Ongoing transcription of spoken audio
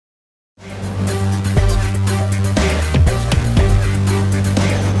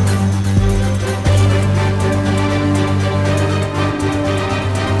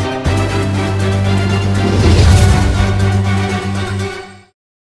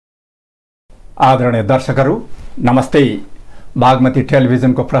आदरणीय दर्शकहरू नमस्ते। बागमती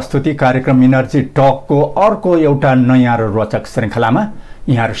टेलिभिजनको प्रस्तुति कार्यक्रम इनर्जी टकको अर्को एउटा नयाँ र रोचक श्रृङ्खलामा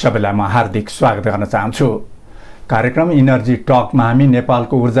यहाँहरू सबैलाई म हार्दिक स्वागत गर्न चाहन्छु। कार्यक्रम इनर्जी टकमा हामी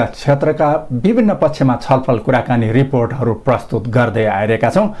नेपालको ऊर्जा क्षेत्रका विभिन्न पक्षमा छलफल कुराकानी रिपोर्टहरू प्रस्तुत गर्दै आइरहेका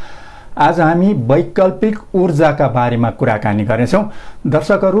छौँ। आज हामी वैकल्पिक ऊर्जाका बारेमा कुराकानी गर्नेछौँ।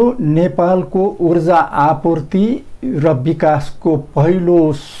 दर्शकहरू, नेपालको ऊर्जा आपूर्ति र विकासको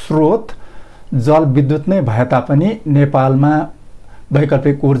पहिलो स्रोत जलविद्युत नै भए तापनि नेपालमा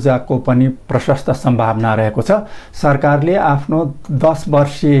वैकल्पिक ऊर्जाको पनि प्रशस्त सम्भावना रहेको छ। सरकारले आफ्नो 10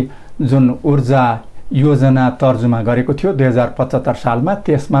 वर्षीय जुन ऊर्जा योजना तर्जुमा गरेको थियो 2075 सालमा,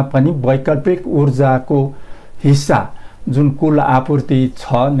 त्यसमा पनि वैकल्पिक ऊर्जाको हिस्सा जुन कुल आपूर्ति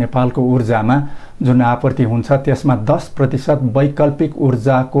छ नेपालको ऊर्जामा जुन आपूर्ति हुन्छ त्यसमा 10% वैकल्पिक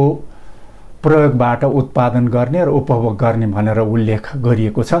ऊर्जाको प्रयोगबाट उत्पादन गर्ने र उपभोग गर्ने भनेर उल्लेख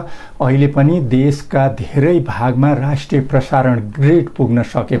गरिएको छ। अहिले पनि देशका धेरै भागमा राष्ट्रिय प्रसारण ग्रिड पुग्न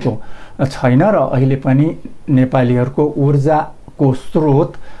सकेको छैन र अहिले पनि नेपालीहरूको ऊर्जाको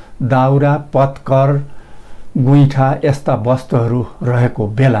स्रोत दाउरा, पत्कर, गुइठा यस्ता वस्तुहरू रहेको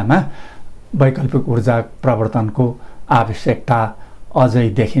बेलामा वैकल्पिक ऊर्जा प्रवर्तनको आवश्यकता अझै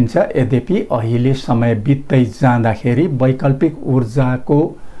देखिन्छ। यद्यपि अहिले समय बित्दै जाँदाखेरि वैकल्पिक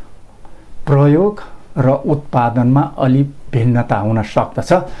ऊर्जाको प्रयोग र उत्पादनमा अलि भिन्नता हुन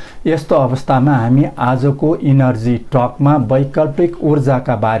सक्दछ। यस्तो अवस्थामा हामी आजको इनर्जी टकमा वैकल्पिक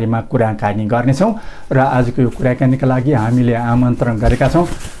ऊर्जाका बारेमा कुराकानी गर्नेछौँ र आजको यो कुराकानीका लागि हामीले आमन्त्रण गरेका छौँ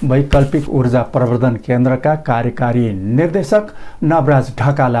वैकल्पिक ऊर्जा प्रवर्धन केन्द्रका कार्यकारी निर्देशक नवराज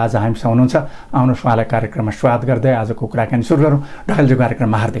ढकाल आज हामीसँग हुनुहुन्छ। आउनुहोस् उहाँलाई कार्यक्रममा स्वागत गर्दै आजको कुराकानी सुरु गरौँ। ढकालजी,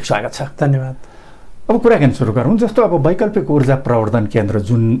 कार्यक्रममा हार्दिक स्वागत छ। धन्यवाद। अब कुराकानी सुरु गरौँ। जस्तो अब वैकल्पिक ऊर्जा प्रवर्धन केन्द्र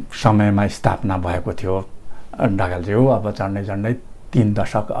जुन समयमा स्थापना भएको थियो ढकालज्यू, अब झन्डै 3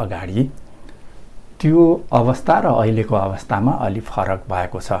 दशक अगाडि, त्यो अवस्था र अहिलेको अवस्थामा अलि फरक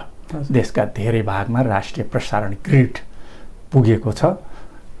भएको छ। देशका धेरै भागमा राष्ट्रिय प्रसारण ग्रिड पुगेको छ,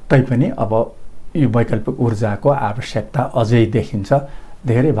 तैपनि अब यो वैकल्पिक ऊर्जाको आवश्यकता अझै देखिन्छ।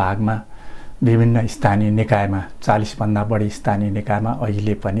 धेरै भागमा विभिन्न स्थानीय निकायमा 40 भन्दा बढी स्थानीय निकायमा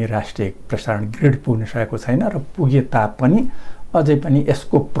अहिले पनि राष्ट्रिय प्रसारण ग्रिड पुग्न सकेको छैन र पुगे तापनि अझै पनि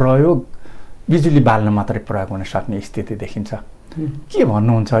यसको प्रयोग बिजुली बाल्न मात्रै प्रयोग हुन सक्ने स्थिति देखिन्छ। के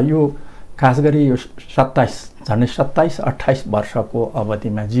भन्नुहुन्छ? यो खास गरी यो 27-28 वर्षको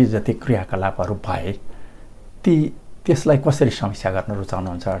अवधिमा जे जति क्रियाकलापहरू भए त्यसलाई कसरी समीक्षा गर्न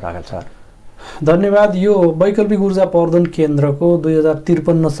रुचाउनुहुन्छ ढकाल सर? धन्यवाद। यो वैकल्पिक ऊर्जा प्रवर्धन केन्द्रको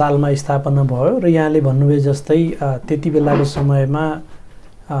 2053 सालमा स्थापना भयो र यहाँले भन्नुभए जस्तै त्यति बेलाको समयमा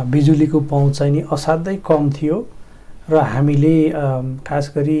बिजुलीको पहुँच चाहिँ नि असाध्यै कम थियो र हामीले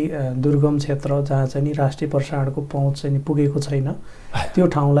खास गरी दुर्गम क्षेत्र जहाँ चाहिँ नि राष्ट्रिय प्रसारणको पहुँच चाहिँ पुगेको छैन त्यो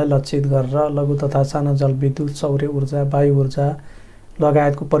ठाउँलाई लक्षित गरेर लघु तथा साना जलविद्युत, सौर्य ऊर्जा, वायु ऊर्जा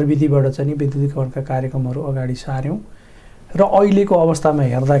लगायतको प्रविधिबाट चाहिँ नि विद्युतीकरणका कार्यक्रमहरू अगाडि सार्यौँ र अहिलेको अवस्थामा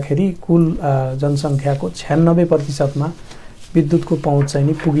हेर्दाखेरि कुल जनसङ्ख्याको 96%मा विद्युतको पहुँच चाहिँ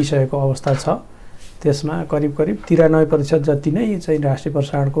नि पुगिसकेको अवस्था छ। त्यसमा करिब 93% जति नै चाहिँ राष्ट्रिय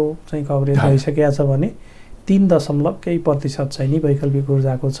प्रसारणको चाहिँ कभरेज भइसकेको छ भने 3% चाहिँ नि वैकल्पिक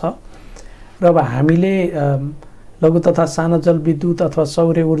ऊर्जाको छ। र अब हामीले लघु तथा साना जलविद्युत अथवा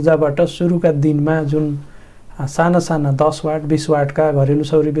सौर्य ऊर्जाबाट सुरुका दिनमा जुन साना 10 वाट 20 वाटका घरेलु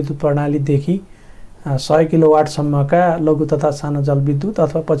सौर्य विद्युत प्रणालीदेखि 100 किलोवाटसम्मका लघु तथा साना जलविद्युत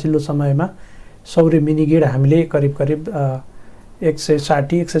अथवा पछिल्लो समयमा सौर्य मिनिग्रिड हामीले करिब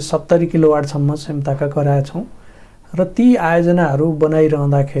 160-170 किलोवाटसम्म क्षमताका गराएका छौँ र ती आयोजनाहरू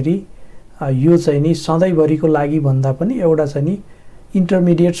बनाइरहँदाखेरि यो चाहिँ नि सधैँभरिको लागि भन्दा पनि एउटा चाहिँ नि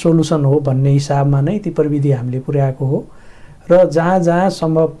इन्टरमिडिएट सोलुसन हो भन्ने हिसाबमा नै ती प्रविधि हामीले पुर्याएको हो र जहाँ जहाँ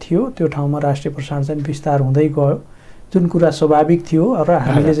सम्भव थियो त्यो ठाउँमा राष्ट्रिय प्रसारण चाहिँ विस्तार हुँदै गयो, जुन कुरा स्वाभाविक थियो र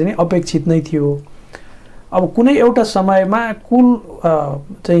हामीले चाहिँ अपेक्षित नै थियो। अब कुनै एउटा समयमा कुल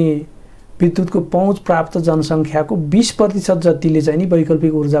चाहिँ विद्युतको पहुँच प्राप्त जनसङ्ख्याको 20% जतिले चाहिँ नि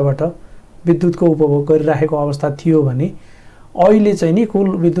वैकल्पिक ऊर्जाबाट विद्युतको उपभोग गरिराखेको अवस्था थियो भने अहिले चाहिँ नि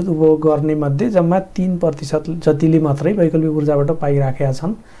कुल विद्युत उपभोग गर्ने मध्ये जम्मा 3% जतिले मात्रै वैकल्पिक ऊर्जाबाट पाइराखेका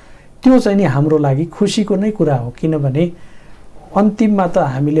छन्। त्यो चाहिँ नि हाम्रो लागि खुसीको नै कुरा हो, किनभने अन्तिममा त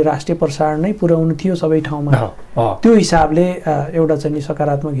हामीले राष्ट्रिय प्रसारण नै पुर्याउनु थियो सबै ठाउँमा। त्यो हिसाबले एउटा चाहिँ नि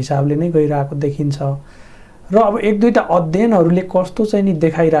सकारात्मक हिसाबले नै गइरहेको देखिन्छ। र अब 1-2टा अध्ययनहरूले कस्तो चाहिँ नि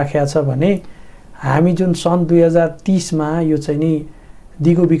देखाइराखेका छ भने हामी जुन सन् 2030मा यो चाहिँ नि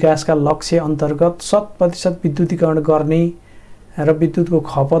दिगो विकासका लक्ष्य अन्तर्गत 100% विद्युतीकरण गर्ने र विद्युतको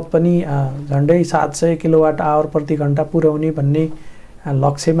खपत पनि झन्डै 700 किलोवाट आवर प्रति घण्टा पुर्याउने भन्ने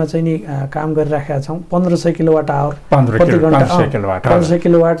लक्ष्यमा चाहिँ नि काम गरिराखेका छौँ। 1500 किलोवाट आवर प्रति घण्टा 1500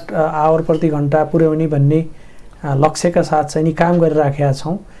 किलोवाट आवर प्रति घण्टा पुर्याउने भन्ने लक्ष्यका साथ चाहिँ नि काम गरिराखेका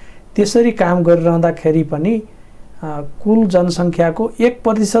छौँ। त्यसरी काम गरिरहँदाखेरि पनि कुल जनसङ्ख्याको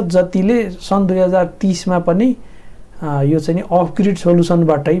 1% जतिले सन् 2030मा पनि यो चाहिँ नि अफ ग्रिड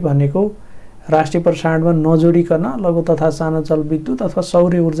सोलुसनबाटै भनेको राष्ट्रिय प्रसारणमा नजोडिकन लघु तथा सानो जलविद्युत अथवा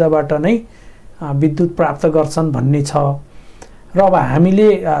सौर्य ऊर्जाबाट नै विद्युत प्राप्त गर्छन् भन्ने छ। र अब हामीले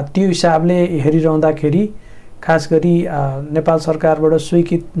त्यो हिसाबले हेरिरहँदाखेरि खास गरी नेपाल सरकारबाट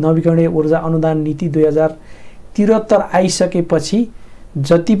स्वीकृत नवीकरणीय ऊर्जा अनुदान नीति 2073 आइसकेपछि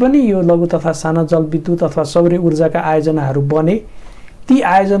जति पनि यो लघु तथा सानो जलविद्युत अथवा सौर्य ऊर्जाका आयोजनाहरू बने ती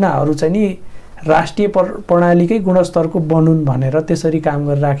आयोजनाहरू चाहिँ नि राष्ट्रिय प्रणालीकै गुणस्तरको बनुन् भनेर त्यसरी काम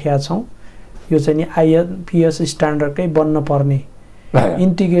गरिराखेका छौँ। यो चाहिँ नि INPS स्ट्यान्डर्डकै बन्न पर्ने,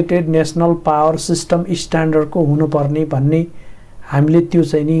 इन्टिग्रेटेड नेसनल पावर सिस्टम स्ट्यान्डर्डको हुनुपर्ने भन्ने हामीले त्यो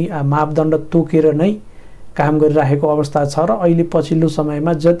चाहिँ नि मापदण्ड तोकेर नै काम गरिराखेको अवस्था छ। र अहिले पछिल्लो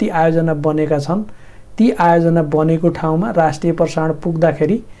समयमा जति आयोजना बनेका छन् ती आयोजना बनेको ठाउँमा राष्ट्रिय प्रसारण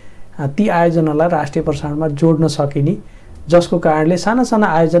पुग्दाखेरि ती आयोजनालाई राष्ट्रिय प्रसारणमा जोड्न सकिने, जसको कारणले साना साना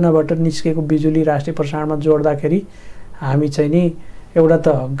आयोजनाबाट निस्केको बिजुली राष्ट्रिय प्रसारणमा जोड्दाखेरि हामी चाहिँ नि एउटा त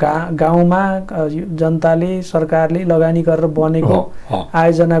गाउँमा जनताले सरकारले लगानी गरेर बनेको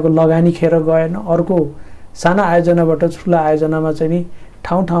आयोजनाको लगानी खेर गएन, अर्को साना आयोजनाबाट ठुला आयोजनामा चाहिँ नि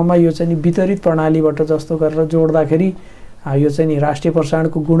ठाउँ ठाउँमा यो चाहिँ नि वितरित प्रणालीबाट जस्तो गरेर जोड्दाखेरि यो चाहिँ नि राष्ट्रिय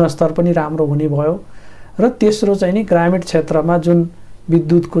प्रसारणको गुणस्तर पनि राम्रो हुने भयो। र तेस्रो चाहिँ नि ग्रामीण क्षेत्रमा जुन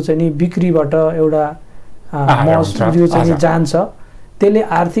विद्युतको चाहिँ नि बिक्रीबाट एउटा यो चाहिँ जान्छ त्यसले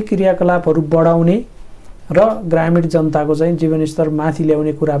आर्थिक क्रियाकलापहरू बढाउने र ग्रामीण जनताको चाहिँ जीवनस्तर माथि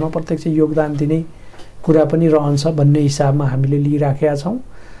ल्याउने कुरामा प्रत्यक्ष योगदान दिने कुरा पनि रहन्छ भन्ने हिसाबमा हामीले लिइराखेका छौँ।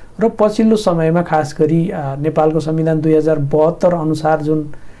 र पछिल्लो समयमा खास गरी नेपालको संविधान 2072 अनुसार जुन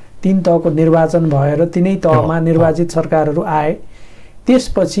 3 तहको निर्वाचन भएर तिनै तहमा निर्वाचित सरकारहरू आए,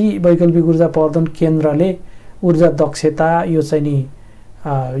 त्यसपछि वैकल्पिक ऊर्जा प्रवर्धन केन्द्रले ऊर्जा दक्षता यो चाहिँ नि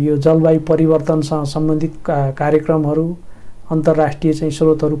यो जलवायु परिवर्तनसँग सम्बन्धित कार्यक्रमहरू, अन्तर्राष्ट्रिय चाहिँ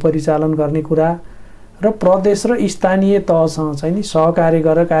स्रोतहरू परिचालन गर्ने कुरा र प्रदेश र स्थानीय तहसँग चाहिँ नि सहकार्य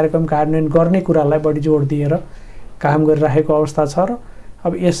गरेर कार्यक्रम कार्यान्वयन गर्ने कुरालाई बढी जोड दिएर काम गरिरहेको अवस्था छ। र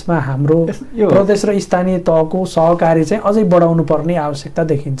अब यसमा हाम्रो प्रदेश र स्थानीय तहको सहकार्य चाहिँ अझै बढाउनु पर्ने आवश्यकता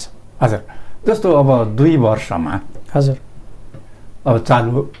देखिन्छ। हजुर, जस्तो अब 2 वर्षमा हजुर अब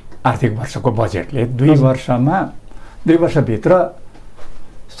चालु आर्थिक वर्षको बजेटले 2 वर्षभित्र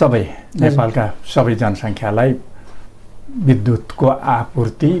सबै नेपालका सबै जनसङ्ख्यालाई विद्युतको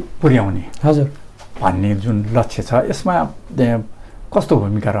आपूर्ति पुर्याउने हजुर भन्ने जुन लक्ष्य छ, यसमा कस्तो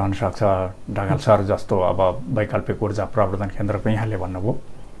भूमिका रहन सक्छ? ढकाल सर जस्तो अब वैकल्पिक ऊर्जा प्रवर्धन केन्द्रको यहाँले भन्नुभयो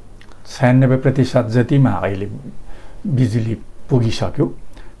 96% जतिमा अहिले बिजुली पुगिसक्यो,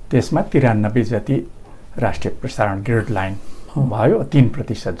 त्यसमा 93 जति राष्ट्रिय प्रसारण ग्रिड लाइन भयो,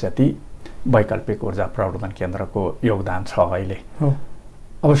 3% जति वैकल्पिक ऊर्जा प्रवर्धन केन्द्रको योगदान छ अहिले।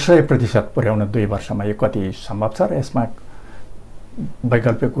 अब 100% पुर्याउन 2 वर्षमा यो कति सम्भव छ र यसमा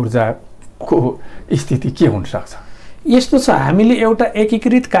वैकल्पिक ऊर्जाको स्थिति के हुन सक्छ? यस्तो छ, हामीले एउटा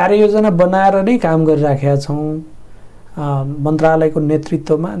एकीकृत कार्ययोजना बनाएर नै काम गरिराखेका छौँ। मन्त्रालयको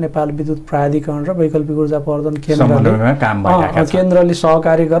नेतृत्वमा नेपाल विद्युत प्राधिकरण र वैकल्पिक ऊर्जा प्रवर्धन केन्द्रले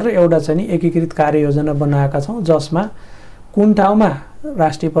सहकार्य गरेर एउटा चाहिँ नि एकीकृत कार्ययोजना बनाएका छौँ, जसमा कुन ठाउँमा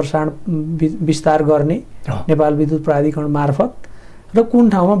राष्ट्रिय प्रसारण विस्तार गर्ने नेपाल विद्युत प्राधिकरण मार्फत र कुन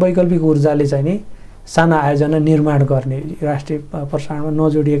ठाउँमा वैकल्पिक ऊर्जाले चाहिँ नि साना आयोजना निर्माण गर्ने, राष्ट्रिय प्रसारणमा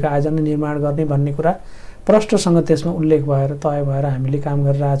नजोडिएका आयोजना निर्माण गर्ने भन्ने कुरा प्रष्टसँग त्यसमा उल्लेख भएर तय भएर हामीले काम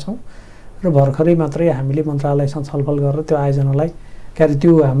गरिरहेछौँ। र भर्खरै मात्रै हामीले मन्त्रालयसँग छलफल गरेर त्यो आयोजनालाई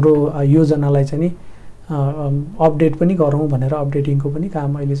त्यो हाम्रो योजनालाई चाहिँ नि अपडेट पनि गरौँ भनेर अपडेटिङको पनि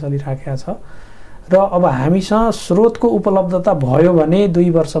काम अहिले चलिराखेको छ। र अब हामीसँग स्रोतको उपलब्धता भयो भने 2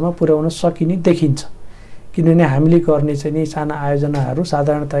 वर्षमा पुर्याउन सकिने देखिन्छ, किनभने हामीले गर्ने चाहिँ नि साना आयोजनाहरू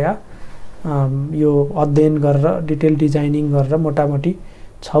साधारणतया यो अध्ययन गरेर डिटेल डिजाइनिङ गरेर मोटामोटी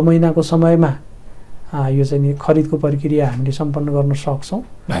 6 महिनाको समयमा यो चाहिँ नि खरिदको प्रक्रिया हामीले सम्पन्न गर्न सक्छौँ।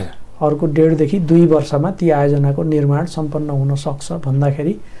 अर्को 1.5 देखि 2 वर्षमा ती आयोजनाको निर्माण सम्पन्न हुन सक्छ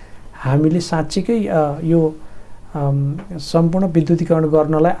भन्दाखेरि हामीले साँच्चीकै यो सम्पूर्ण विद्युतीकरण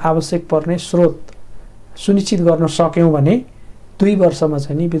गर्नलाई आवश्यक पर्ने स्रोत सुनिश्चित गर्न सक्यौँ भने 2 वर्षमा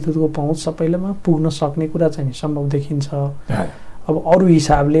चाहिँ नि विद्युतको पहुँच सबैलाई पुग्न सक्ने कुरा चाहिँ नि सम्भव देखिन्छ। अब अरू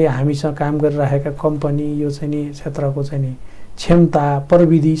हिसाबले हामीसँग काम गरिरहेका कम्पनी यो चाहिँ नि क्षेत्रको चाहिँ नि क्षमता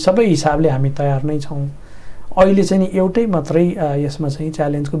प्रविधि सबै हिसाबले हामी तयार नै छौँ। अहिले चाहिँ एउटै मात्रै यसमा चाहिँ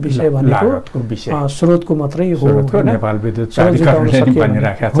च्यालेन्जको विषय भनेको स्रोतको मात्रै हो। नेपाल विद्युत प्राधिकरणले नि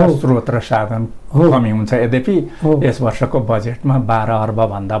भनिराखेको छ स्रोत र साधन कमी हुन्छ। यद्यपि यस वर्षको बजेटमा 12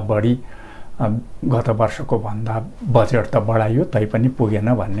 अर्बभन्दा बढी गत वर्षको भन्दा बजेट त बढाइयो तैपनि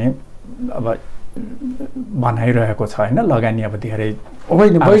पुगेन भन्ने अब भनाइरहेको छ होइन। लगानी अब धेरै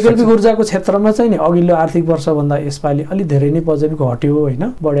होइन, वैकल्पिक ऊर्जाको क्षेत्रमा चाहिँ नि अघिल्लो आर्थिक वर्षभन्दा यसपालि अलि धेरै नै बजेट घट्यो होइन,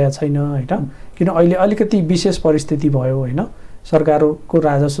 बढेको छैन होइन। किन अहिले अलिकति विशेष परिस्थिति भयो होइन, सरकारको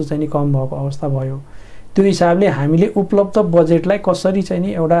राजस्व चाहिँ नि कम भएको अवस्था भयो। त्यो हिसाबले हामीले उपलब्ध बजेटलाई कसरी चाहिँ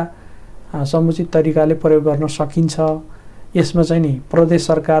नि एउटा समुचित तरिकाले प्रयोग गर्न सकिन्छ, यसमा चाहिँ नि प्रदेश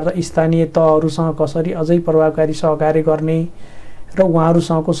सरकार र स्थानीय तहहरूसँग कसरी अझै प्रभावकारी सहकार्य गर्ने र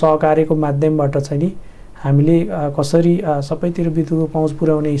उहाँहरूसँगको सहकार्यको माध्यमबाट चाहिँ नि हामीले कसरी सबैतिर विद्युतको पहुँच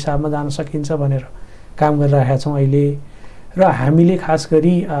पुर्याउने हिसाबमा जान सकिन्छ भनेर काम गरिरहेका छौँ अहिले। र हामीले खास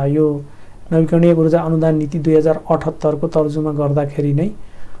गरी यो नवीकरणीय ऊर्जा अनुदान नीति 2078 को तर्जुमा गर्दाखेरि नै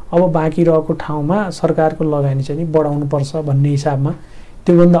अब बाँकी रहेको ठाउँमा सरकारको लगानी चाहिँ बढाउनुपर्छ भन्ने हिसाबमा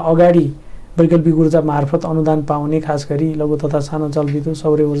त्योभन्दा अगाडि वैकल्पिक ऊर्जा मार्फत अनुदान पाउने खास गरी लघु तथा सानो जलविद्युत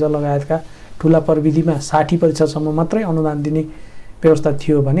सौर्य ऊर्जा लगायतका ठुला प्रविधिमा 60% मात्रै अनुदान दिने व्यवस्था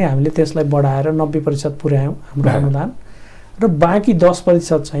थियो भने हामीले त्यसलाई बढाएर 90% पुर्यायौँ हाम्रो अनुदान। र बाँकी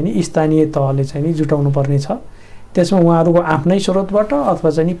 10% चाहिँ नि स्थानीय तहले चाहिँ नि जुटाउनु पर्ने छ। त्यसमा उहाँहरूको आफ्नै स्रोतबाट अथवा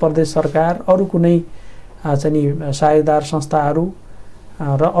चाहिँ नि प्रदेश सरकार अरू कुनै चाहिँ नि साझेदार संस्थाहरू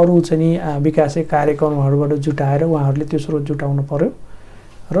र अरू चाहिँ नि विकासे कार्यक्रमहरूबाट जुटाएर उहाँहरूले त्यो स्रोत जुटाउनु पर्यो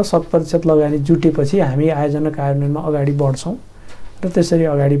र 100% लगानी जुटेपछि हामी आयोजना कार्यान्वयनमा अगाडि बढ्छौँ र त्यसरी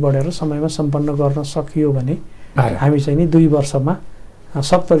अगाडि बढेर समयमा सम्पन्न गर्न सकियो भने हामी चाहिँ नि 2 वर्षमा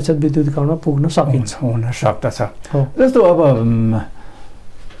 100% विद्युतीकरणमा पुग्न सकिन्छ, हुन सक्दछ। जस्तो अब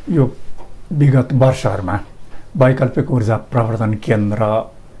यो विगत वर्षहरूमा वैकल्पिक ऊर्जा प्रवर्धन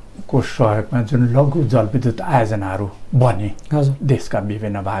केन्द्रको सहयोगमा जुन लघु जलविद्युत आयोजनाहरू बने देशका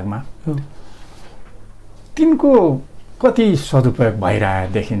विभिन्न भागमा, तिनको कति सदुपयोग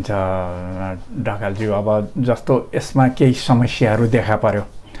भइरहेको देखिन्छ ढकालज्यू? अब जस्तो यसमा केही समस्याहरू देखा पर्यो,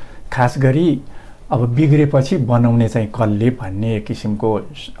 खास गरी अब बिग्रेपछि बनाउने चाहिँ कसले भन्ने किसिमको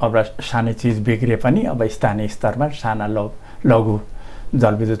अब सानै चिज बिग्रे पनि अब स्थानीय स्तरमा साना लघु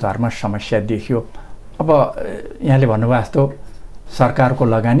जलविद्युतहरूमा समस्या देखियो। अब यहाँले भन्नुभयो जस्तो सरकारको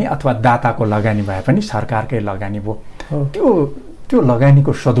लगानी अथवा दाताको लगानी भए पनि सरकारकै लगानी भयो, त्यो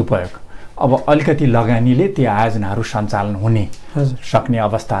लगानीको सदुपयोग अब अलिकति लगानीले ती आयोजनाहरू सञ्चालन हुने सक्ने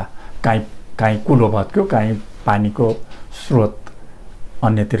अवस्था काहीँ कुलो भत्क्यो, काहीँ पानीको स्रोत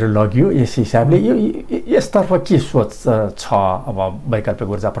अन्यतिर लगियो, यस हिसाबले यो यसतर्फ के सोच छ अब वैकल्पिक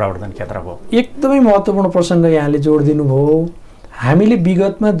ऊर्जा प्रवर्धन क्षेत्रको? एकदमै महत्त्वपूर्ण प्रसङ्ग यहाँले जोड दिनुभयो। हामीले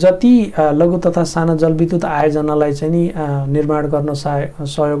विगतमा जति लघु तथा साना जलविद्युत आयोजनालाई चाहिँ नि निर्माण गर्न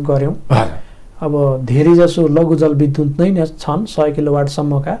सहयोग गऱ्यौँ, अब धेरैजसो लघु जलविद्युत नै छन् 100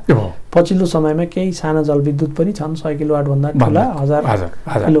 किलोवाटसम्मका। पछिल्लो समयमा केही साना जलविद्युत पनि छन् 100 किलोवाट भन्दा ठुला,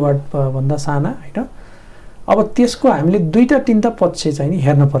 1000 किलोवाट भन्दा साना होइन। अब त्यसको हामीले 2-3 पक्ष चाहिँ नि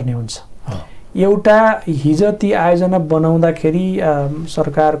हेर्न पर्ने हुन्छ। एउटा, हिजो ती आयोजना बनाउँदाखेरि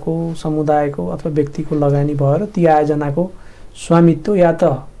सरकारको, समुदायको अथवा व्यक्तिको लगानी भएर ती आयोजनाको स्वामित्व या त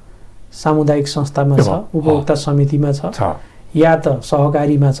सामुदायिक संस्थामा छ, उपभोक्ता समितिमा छ, या त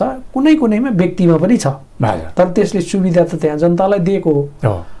सहकारीमा छ, कुनैमा व्यक्तिमा पनि छ, तर त्यसले सुविधा त त्यहाँ जनतालाई दिएको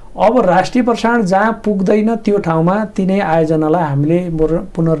हो। अब राष्ट्रिय प्रसारण जहाँ पुग्दैन त्यो ठाउँमा तिनै आयोजनालाई हामीले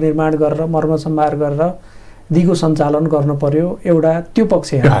पुनर्निर्माण गरेर मर्मसम्भार गरेर दिगो सञ्चालन गर्न पर्यो। एउटा त्यो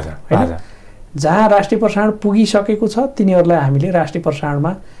पक्ष होइन। जहाँ राष्ट्रिय प्रसारण पुगिसकेको छ तिनीहरूलाई हामीले राष्ट्रिय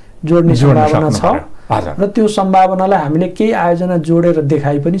प्रसारणमा जोड्ने सम्भावना छ र त्यो सम्भावनालाई हामीले केही आयोजना जोडेर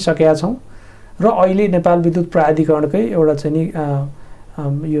देखाइ पनि सकेका छौँ। र अहिले नेपाल विद्युत प्राधिकरणकै एउटा चाहिँ नि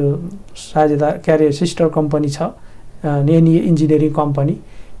यो साझेदार सिस्टर कम्पनी छ, नेनी इन्जिनियरिङ कम्पनी,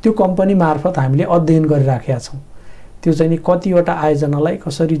 त्यो कम्पनी मार्फत हामीले अध्ययन गरिराखेका छौँ। त्यो चाहिँ नि कतिवटा आयोजनालाई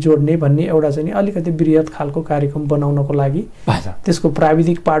कसरी जोड्ने भन्ने एउटा चाहिँ नि अलिकति बृहत खालको कार्यक्रम बनाउनको लागि त्यसको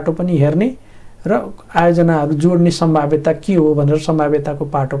प्राविधिक पाटो पनि हेर्ने र आयोजनाहरू जोड्ने सम्भाव्यता के हो भनेर सम्भाव्यताको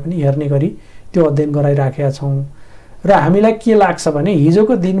पाटो पनि हेर्ने गरी त्यो अध्ययन गराइराखेका छौँ। र हामीलाई के लाग्छ भने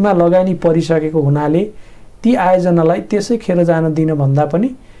हिजोको दिनमा लगानी परिसकेको हुनाले ती आयोजनालाई त्यसै खेर जान दिन भन्दा पनि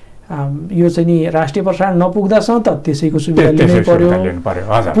यो चाहिँ नि राष्ट्रिय प्रसारण नपुग्दासम्म त त्यसैको सुविधा लिनै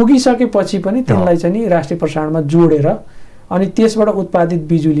पर्यो, पुगिसकेपछि पनि त्यसलाई चाहिँ नि राष्ट्रिय प्रसारणमा जोडेर अनि त्यसबाट उत्पादित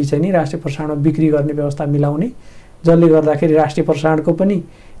बिजुली चाहिँ नि राष्ट्रिय प्रसारणमा बिक्री गर्ने व्यवस्था मिलाउने, जसले गर्दाखेरि राष्ट्रिय प्रसारणको पनि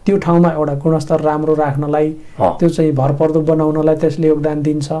त्यो ठाउँमा एउटा गुणस्तर राम्रो राख्नलाई, त्यो चाहिँ भरपर्दो बनाउनलाई त्यसले योगदान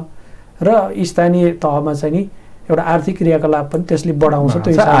दिन्छ र स्थानीय तहमा चाहिँ नि एउटा आर्थिक क्रियाकलाप पनि त्यसले बढाउँछ।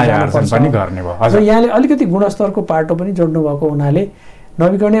 त्यो हिसाबले यहाँले अलिकति गुणस्तरको पाटो पनि जोड्नु भएको हुनाले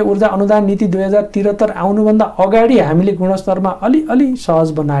नवीकरणीय ऊर्जा अनुदान नीति 2073 आउनुभन्दा अगाडि हामीले गुणस्तरमा अलि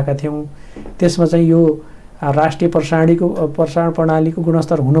सहज बनाएका थियौँ। त्यसमा चाहिँ यो राष्ट्रिय प्रसारण प्रणालीको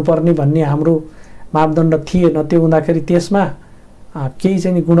गुणस्तर हुनुपर्ने भन्ने हाम्रो मापदण्ड थिएन। त्यो हुँदाखेरि त्यसमा केही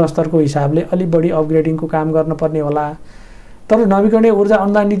चाहिँ गुणस्तरको हिसाबले अलि बढी अपग्रेडिङको काम गर्नुपर्ने होला। तर नवीकरणीय ऊर्जा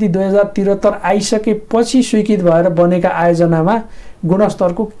अनुदान नीति 2073 आइसकेपछि स्वीकृत भएर बनेका आयोजनामा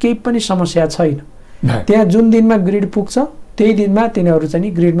गुणस्तरको केही पनि समस्या छैन। त्यहाँ जुन दिनमा ग्रिड पुग्छ त्यही दिनमा तिनीहरू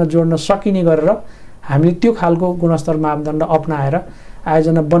चाहिँ ग्रिडमा जोड्न सकिने गरेर हामीले त्यो खालको गुणस्तर मापदण्ड अपनाएर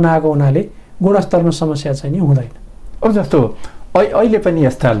आयोजना बनाएको हुनाले गुणस्तरमा समस्या चाहिँ हुँदैन। अब जस्तो अहिले पनि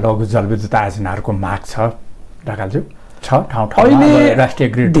यस्ता लघु जलविद्युत आयोजनाहरूको माग छ ढकालज्यू? छ अहिले राष्ट्रिय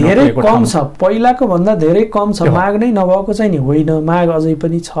ग्रिड धेरै कम छ, पहिलाको भन्दा धेरै कम छ। माग नै नभएको चाहिँ नि होइन, माग अझै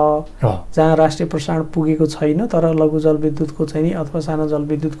पनि छ। जहाँ राष्ट्रिय प्रसारण पुगेको छैन तर लघु जलविद्युतको चाहिँ नि अथवा सानो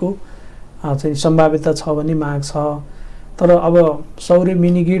जलविद्युतको चाहिँ सम्भाव्यता छ भने माग छ। तर अब सौर्य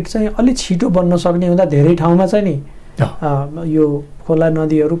मिनी ग्रिड चाहिँ अलि छिटो बन्न सक्ने हुँदा धेरै ठाउँमा चाहिँ नि यो खोला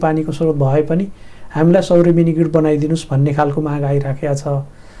नदीहरू पानीको स्रोत भए पनि हामीलाई सौर्य मिनी ग्रिड बनाइदिनुस् भन्ने खालको माग आइराखेको छ।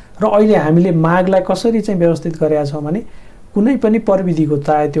 र अहिले हामीले मागलाई कसरी चाहिँ व्यवस्थित गरेका छौँ भने कुनै पनि प्रविधिको,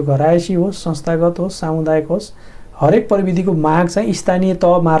 चाहे त्यो घरायसी होस्, संस्थागत होस्, सामुदायिक होस्, हरेक प्रविधिको माग चाहिँ स्थानीय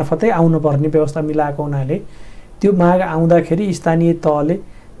तह मार्फतै आउनुपर्ने व्यवस्था मिलाएको हुनाले त्यो माग आउँदाखेरि स्थानीय तहले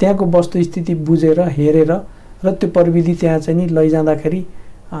त्यहाँको वस्तुस्थिति बुझेर हेरेर र त्यो प्रविधि त्यहाँ चाहिँ नि लैजाँदाखेरि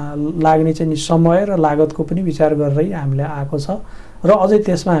लाग्ने चाहिँ नि समय र लागतको पनि विचार गरेरै हामीलाई आएको छ। र अझै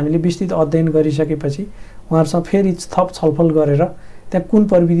त्यसमा हामीले विस्तृत अध्ययन गरिसकेपछि उहाँहरूसँग फेरि थप छलफल गरेर त्यहाँ कुन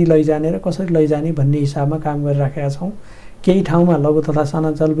प्रविधि लैजाने र कसरी लैजाने भन्ने हिसाबमा काम गरिराखेका छौँ। केही ठाउँमा लघु तथा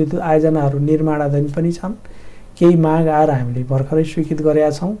साना जलविद्युत आयोजनाहरू निर्माणाधीन पनि छन्, केही माग आएर हामीले भर्खरै स्वीकृत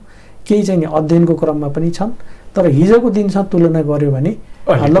गरेका छौँ, केही चाहिँ अध्ययनको क्रममा पनि छन्। तर हिजोको दिनसँग तुलना गर्यो भने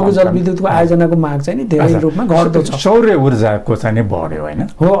लघु जलविद्युतको आयोजनाको माग चाहिँ नि धेरै रूपमा घट्दो छ। सौर्य ऊर्जाको चाहिँ नि बढ्यो होइन?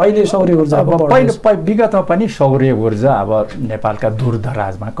 हो, अहिले सौर्य ऊर्जा विगतमा पनि सौर्य ऊर्जा अब नेपालका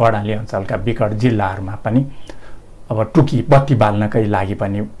दूरदराजमा कर्णाली अञ्चलका विकट जिल्लाहरूमा पनि अब टुकी बत्ती बाल्नकै लागि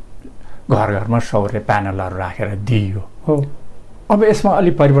पनि घर घरमा सौर्य प्यानलहरू राखेर दिइयो। हो, अब यसमा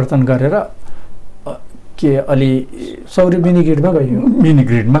अलि परिवर्तन गरेर के अलि सौर्य मिनी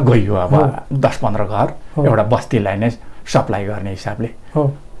ग्रिडमा गइयो। अब 10-15 घर एउटा बस्तीलाई नै सप्लाई गर्ने हिसाबले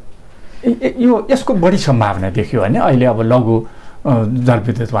यो यसको बढी सम्भावना देखियो होइन अहिले अब लघु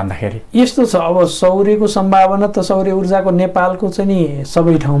जलविद्युत भन्दाखेरि? यस्तो छ, अब सौर्यको सम्भावना त सौर्य ऊर्जाको नेपालको चाहिँ नि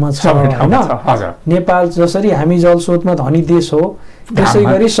सबै ठाउँमा छ होइन? नेपाल जसरी हामी जलस्रोतमा धनी देश हो त्यसै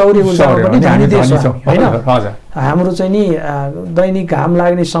गरी सौर्य ऊर्जामा पनि धनी देश हो होइन? हाम्रो चाहिँ नि दैनिक घाम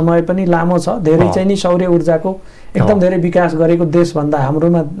लाग्ने समय पनि लामो छ। धेरै चाहिँ नि सौर्य ऊर्जाको एकदम धेरै विकास गरेको देशभन्दा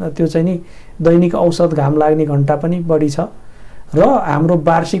हाम्रोमा त्यो चाहिँ नि दैनिक औसत घाम लाग्ने घन्टा पनि बढी छ। र हाम्रो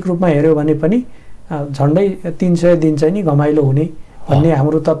वार्षिक रूपमा हेऱ्यो भने पनि झन्डै 300 दिन चाहिँ नि घमाइलो हुने भन्ने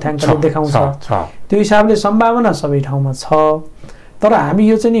हाम्रो तथ्याङ्कले देखाउँछ। त्यो हिसाबले सम्भावना सबै ठाउँमा छ। तर हामी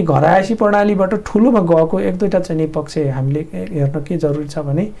यो चाहिँ नि घरायसी प्रणालीबाट ठुलोमा गएको एक दुईवटा चाहिँ नि पक्ष हामीले हेर्न के जरुरी छ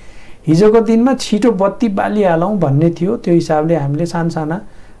भने हिजोको दिनमा छिटो बत्ती बालिहालौँ भन्ने थियो। त्यो हिसाबले हामीले सानसाना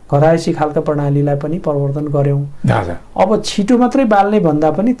घरायसी खालका प्रणालीलाई पनि परिवर्तन गऱ्यौँ। अब छिटो मात्रै बाल्ने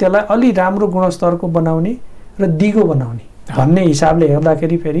भन्दा पनि त्यसलाई अलि राम्रो गुणस्तरको बनाउने र दिगो बनाउने भन्ने हिसाबले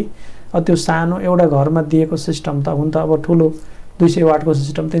हेर्दाखेरि फेरि त्यो सानो एउटा घरमा दिएको सिस्टम त हुन त अब ठुलो 200 वाटको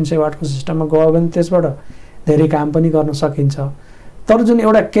सिस्टम 300 वाटको सिस्टममा गयो भने त्यसबाट धेरै काम पनि गर्न सकिन्छ। तर जुन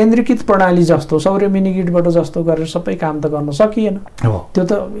एउटा केन्द्रीकृत प्रणाली जस्तो सौर्य मिनी ग्रिडबाट जस्तो गरेर सबै काम त गर्न सकिएन। त्यो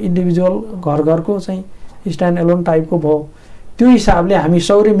त इन्डिभिजुअल घर घरको चाहिँ स्ट्यान्ड एलोन टाइपको भयो। त्यो हिसाबले हामी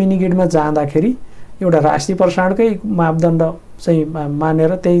सौर्य मिनी ग्रिडमा जाँदाखेरि एउटा राष्ट्रिय प्रसारणकै मापदण्ड चाहिँ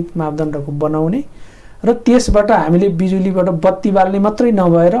मानेर त्यही मापदण्डको बनाउने र त्यसबाट हामीले बिजुलीबाट बत्ती बाल्ने मात्रै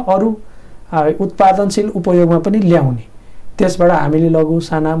नभएर अरू उत्पादनशील उपयोगमा पनि ल्याउने, त्यसबाट हामीले लघु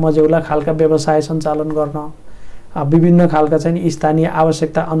साना मझौला खालका व्यवसाय सञ्चालन गर्न, विभिन्न खालका चाहिँ स्थानीय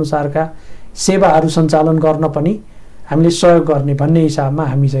आवश्यकता अनुसारका सेवाहरू सञ्चालन गर्न पनि हामीले सहयोग गर्ने भन्ने हिसाबमा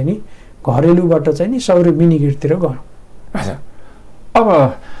हामी चाहिँ नि घरेलुबाट चाहिँ नि सौर्य मिनी ग्रिडतिर गयौँ। अब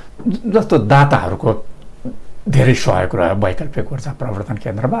जस्तो दाताहरूको धेरै सहयोग रह्यो वैकल्पिक ऊर्जा प्रवर्धन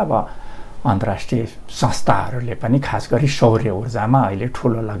केन्द्रमा। अब अन्तर्राष्ट्रिय संस्थाहरूले पनि खास गरी सौर्य ऊर्जामा अहिले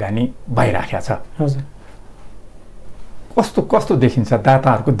ठुलो लगानी भइराखेको छ। कस्तो देखिन्छ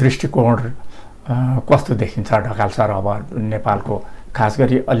दाताहरूको दृष्टिकोण कस्तो देखिन्छ ढकाल सर? अब नेपालको खास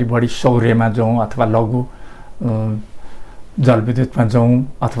गरी अलि बढी सौर्यमा जाउँ अथवा लघु जलविद्युतमा जाउँ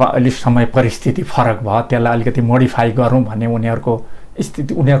अथवा अलि समय परिस्थिति फरक भयो त्यसलाई अलिकति मोडिफाई गरौँ भन्ने उनीहरूको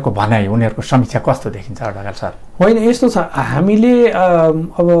स्थिति, उनीहरूको भनाइ, उनीहरूको समीक्षा कस्तो देखिन्छ ढकाल सर? होइन, यस्तो छ, हामीले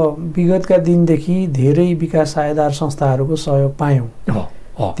अब विगतका दिनदेखि धेरै विकास सहायता संस्थाहरूको सहयोग पायौँ।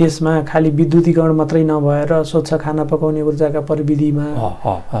 त्यसमा खालि विद्युतीकरण मात्रै नभएर स्वच्छ खाना पकाउने ऊर्जाका प्रविधिमा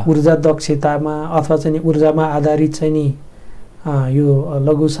ऊर्जा दक्षतामा अथवा चाहिँ ऊर्जामा आधारित चाहिँ नि यो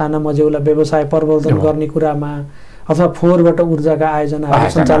लघु साना मझौला व्यवसाय प्रवर्धन गर्ने कुरामा अथवा फोहोरबाट ऊर्जाका आयोजनाहरू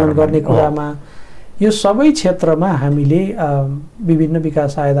सञ्चालन गर्ने कुरामा यो सबै क्षेत्रमा हामीले विभिन्न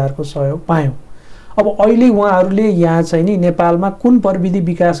विकास आयोजनाहरूको सहयोग पायौँ। अब अहिले उहाँहरूले यहाँ चाहिँ नि नेपालमा कुन प्रविधि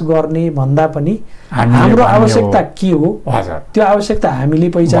विकास गर्ने भन्दा पनि हाम्रो आवश्यकता के हो त्यो आवश्यकता हामीले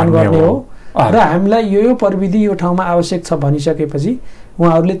पहिचान गर्ने हो र हामीलाई यो प्रविधि यो ठाउँमा आवश्यक छ भनिसकेपछि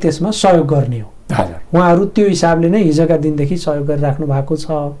उहाँहरूले त्यसमा सहयोग गर्ने हो। उहाँहरू त्यो हिसाबले नै हिजोका दिनदेखि सहयोग गरिराख्नु भएको छ।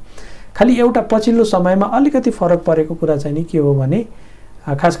 खालि एउटा पछिल्लो समयमा अलिकति फरक परेको कुरा चाहिँ नि के हो भने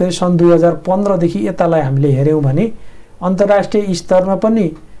खास गरी सन् 2015 देखि यतालाई हामीले हेऱ्यौँ भने अन्तर्राष्ट्रिय स्तरमा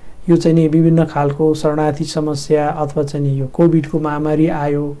पनि यो चाहिँ नि विभिन्न खालको शरणार्थी समस्या अथवा चाहिँ नि यो कोभिडको महामारी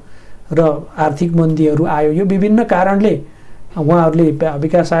आयो र आर्थिक मन्दीहरू आयो। यो विभिन्न कारणले उहाँहरूले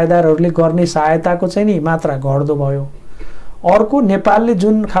विकास आयोजनाहरूले गर्ने सहायताको चाहिँ नि मात्रा घट्दो भयो। अर्को नेपालले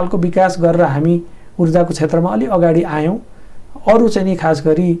जुन खालको विकास गरेर हामी ऊर्जाको क्षेत्रमा अलि अगाडि आयौँ अरू चाहिँ नि खास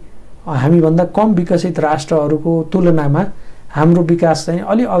गरी हामीभन्दा कम विकसित राष्ट्रहरूको तुलनामा हाम्रो विकास चाहिँ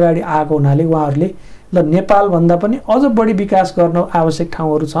अलि अगाडि आएको हुनाले उहाँहरूले ल नेपालभन्दा पनि अझ बढी विकास गर्न आवश्यक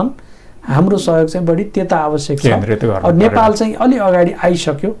ठाउँहरू छन्, हाम्रो सहयोग चाहिँ बढी त्यता आवश्यक छ, नेपाल चाहिँ अलि अगाडि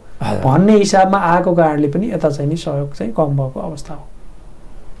आइसक्यो भन्ने हिसाबमा आएको कारणले पनि यता चाहिँ नि सहयोग चाहिँ कम भएको अवस्था हो।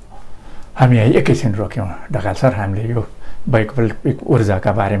 हामी यहाँ एकैछिन रोक्यौँ ढकाल सर। हामीले यो वैकल्पिक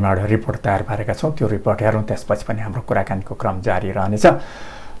ऊर्जाका बारेमा एउटा रिपोर्ट तयार पारेका छौँ, त्यो रिपोर्ट हेरौँ, त्यसपछि पनि हाम्रो कुराकानीको क्रम जारी रहनेछ।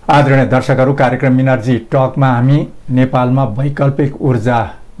 आदरणीय दर्शकहरू, कार्यक्रम इनर्जी टकमा हामी नेपालमा वैकल्पिक ऊर्जा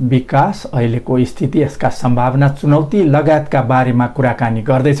विकास, अहिलेको स्थिति, यसका सम्भावना, चुनौती लगायतका बारेमा कुराकानी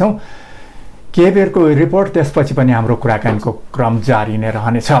गर्दैछौँ। केही बेरको रिपोर्ट, त्यसपछि पनि हाम्रो कुराकानीको क्रम जारी नै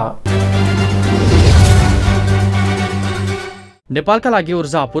रहनेछ। नेपालका लागि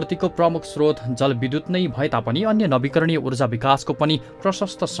ऊर्जा आपूर्तिको प्रमुख स्रोत जलविद्युत नै भए तापनि अन्य नवीकरणीय ऊर्जा विकासको पनि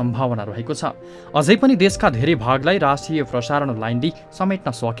प्रशस्त सम्भावना रहेको छ। अझै पनि देशका धेरै भागलाई राष्ट्रिय प्रसारण लाइनले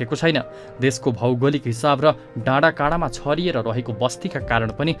समेट्न सकेको छैन। देशको भौगोलिक हिसाब र डाँडाकाँडामा छरिएर रहेको बस्तीका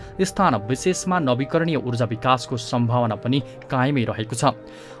कारण पनि स्थान विशेषमा नवीकरणीय ऊर्जा विकासको सम्भावना पनि कायमै रहेको छ।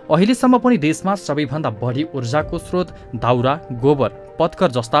 अहिलेसम्म पनि देशमा सबैभन्दा बढी ऊर्जाको स्रोत दाउरा, गोबर,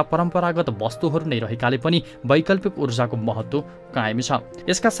 पत्कर जस्ता परम्परागत वस्तुहरू नै रहेकाले पनि वैकल्पिक ऊर्जाको महत्त्व कायम छ।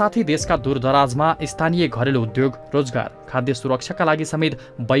 यसका साथै देशका दूरदराजमा स्थानीय घरेलु उद्योग, रोजगार, खाद्य सुरक्षाका लागि समेत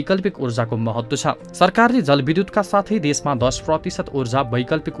वैकल्पिक ऊर्जाको महत्त्व छ। सरकारले जलविद्युतका साथै देशमा 10% ऊर्जा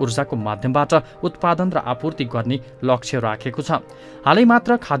वैकल्पिक ऊर्जाको माध्यमबाट उत्पादन र आपूर्ति गर्ने लक्ष्य राखेको छ। हालै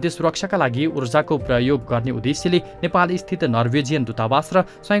मात्र खाद्य सुरक्षाका लागि ऊर्जाको प्रयोग गर्ने उद्देश्यले नेपाल स्थित नर्वेजियन दूतावास र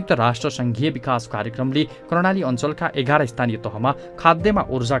संयुक्त राष्ट्र सङ्घीय विकास कार्यक्रमले कर्णाली अञ्चलका 11 स्थानीय तहमा खाद्यमा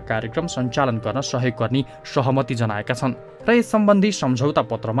ऊर्जा कार्यक्रम सञ्चालन गर्न सहयोग गर्ने सहमति जनाएका छन् र यस सम्बन्धी सम्झौता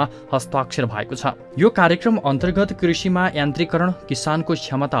पत्रमा हस्ताक्षर भएको छ। यो कार्यक्रम अन्तर्गत कृषिमा यान्त्रिकरण, किसानको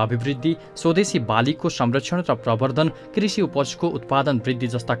क्षमता अभिवृद्धि, स्वदेशी बालीको संरक्षण र प्रवर्धन, कृषि उपजको उत्पादन वृद्धि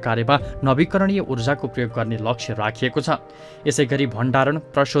जस्ता कार्यमा नवीकरणीय ऊर्जाको प्रयोग गर्ने लक्ष्य राखिएको छ। यसैगरी भण्डारण,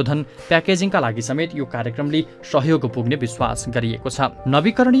 प्रशोधन, प्याकेजिङका लागि समेत यो कार्यक्रमले सहयोग पुग्ने विश्वास गरिएको छ।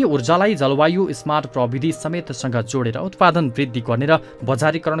 नवीकरणीय ऊर्जालाई जलवायु स्मार्ट प्रविधि समेतसँग जोडेर उत्पादन वृद्धि गर्ने र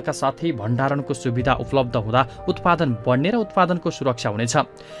बजारीकरणका साथै भण्डारणको सुविधा उपलब्ध हुँदा उत्पादन बढ्ने र उत्पादनको सुरक्षा हुनेछ।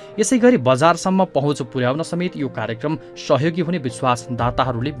 यसैगरी बजारसम्म पहुँच पुर्याउन समेत यो कार्यक्रम सहयोगी हुने विश्वास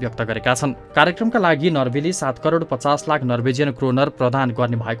दाताहरूले व्यक्त गरेका छन्। कार्यक्रमका लागि नर्वेले 7 करोड 50 लाख नर्वेजियन क्रोनर प्रदान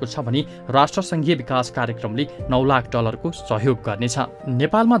गर्ने भएको छ भने राष्ट्रसङ्घीय विकास कार्यक्रमले 9 लाख डलरको सहयोग गर्नेछ।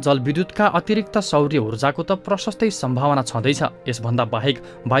 नेपालमा जलविद्युतका अतिरिक्त सौर्य ऊर्जाको त प्रशस्तै सम्भावना छँदैछ। यसभन्दा बाहेक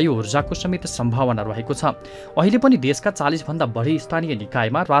वायु ऊर्जाको समेत सम्भावना रहेको छ। अहिले पनि देशका 40 भन्दा बढी स्थानीय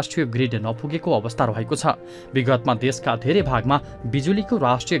निकायमा राष्ट्रिय ग्रिड नपुगेको अवस्था रहेको छ। विगतमा देशका धेरै भागमा बिजुलीको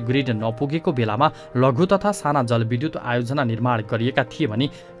राष्ट्रिय ग्रिड नपुगेको बेलामा लघु तथा साना जलविद्युत आयोजना निर्माण गरिएका थिए भने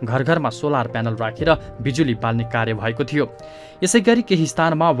घर घरमा सोलर प्यानल राखेर बिजुली बाल्ने कार्य भएको थियो। यसैगरी केही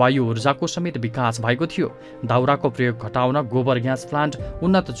स्थानमा वायु ऊर्जाको समेत विकास भएको थियो। दाउराको प्रयोग घटाउन गोबर ग्यास प्लान्ट,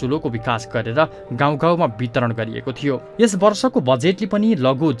 उन्नत चुलोको विकास गरेर गाउँ गाउँमा वितरण गरिएको थियो। यस वर्षको बजेटले पनि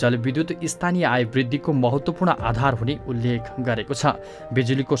लघु जलविद्युत स्थानीय आय वृद्धिको महत्त्वपूर्ण आधार हुने उल्लेख गरेको छ।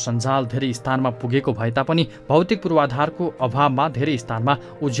 बिजुलीको सञ्जाल धेरै स्थानमा पुगेको भए तापनि भौतिक पूर्वाधारको अभावमा धेरै स्थानमा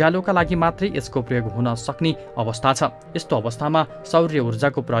उज्यालोका लागि मात्रै यसको प्रयोग हुन सक्ने अवस्था छ। यस्तो अवस्थामा सौर्य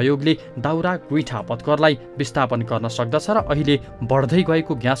ऊर्जाको प्रयोगले दाउरा, गुइठा, पत्करलाई विस्थापन गर्न सक्दछ र अहिले बढ्दै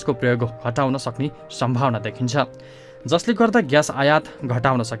गएको ग्यासको प्रयोग घटाउन सक्ने सम्भावना देखिन्छ, जसले गर्दा ग्यास आयात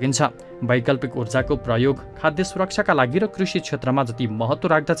घटाउन सकिन्छ। वैकल्पिक ऊर्जाको प्रयोग खाद्य सुरक्षाका लागि र कृषि क्षेत्रमा जति महत्त्व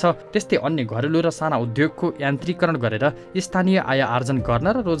राख्दछ त्यस्तै अन्य घरेलु र साना उद्योगको यान्त्रिकरण गरेर स्थानीय आय आर्जन गर्न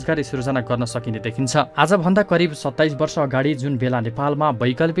र रोजगारी सृजना गर्न सकिने देखिन्छ। आजभन्दा करिब 27 वर्ष अगाडि जुन बेला नेपालमा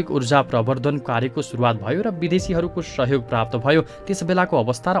वैकल्पिक ऊर्जा प्रवर्धन कार्यको सुरुवात भयो र विदेशीहरूको सहयोग प्राप्त भयो त्यस बेलाको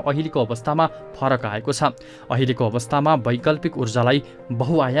अवस्था र अहिलेको अवस्थामा फरक आएको छ। अहिलेको अवस्थामा वैकल्पिक ऊर्जालाई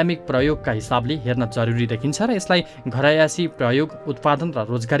बहुआयामिक प्रयोगका हिसाबले हेर्न जरुरी देखिन्छ र यसलाई घरयासी प्रयोग, उत्पादन र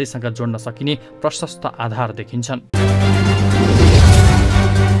रोजगारीसँग जोड्न सकिने प्रशस्त आधार देखिन्छन्।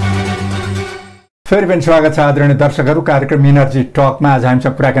 फेरि पनि स्वागत छ आदरणीय दर्शकहरू। कार्यक्रम इनर्जी टकमा आज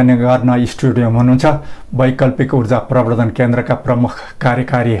हामीसँग कुराकानी गर्न स्टुडियोमा हुनुहुन्छ वैकल्पिक ऊर्जा प्रवर्धन केन्द्रका प्रमुख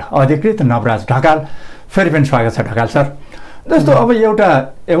कार्यकारी अधिकृत नवराज ढकाल। फेरि पनि स्वागत छ ढकाल सर। जस्तो अब एउटा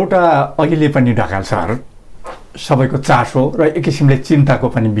अहिले पनि ढकाल सर सबैको चासो र एक किसिमले चिन्ताको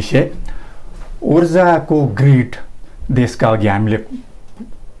पनि विषय ऊर्जाको ग्रिड। देशका अघि हामीले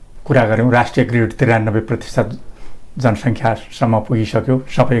कुरा गऱ्यौँ, राष्ट्रिय ग्रिड 93% जनसङ्ख्यासम्म पुगिसक्यो।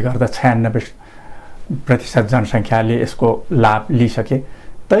 सबै गर्दा 96% जनसङ्ख्याले यसको लाभ लिइसके।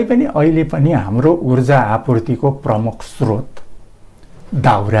 तैपनि अहिले पनि हाम्रो ऊर्जा आपूर्तिको प्रमुख स्रोत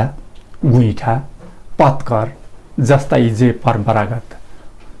दाउरा, गुइठा, पत्कर जस्ता यी जे परम्परागत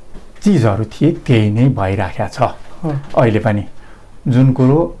चिजहरू थिए त्यही नै भइराखेको छ अहिले पनि, जुन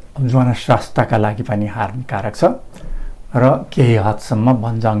कुरो जनस्वास्थ्यका लागि पनि हानिकारक छ र केही हदसम्म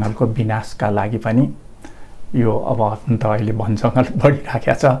वन जङ्गलको विनाशका लागि पनि यो अब त अहिले वन जङ्गल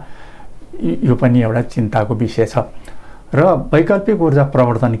बढिराखेको छ। यो पनि एउटा चिन्ताको विषय छ र वैकल्पिक ऊर्जा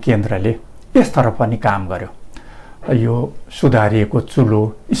प्रवर्धन केन्द्रले यसतर्फ पनि काम गर्यो। यो सुधारिएको चुलो,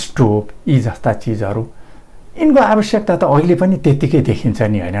 स्टोभ यी जस्ता चिजहरू यिनको आवश्यकता त अहिले पनि त्यत्तिकै देखिन्छ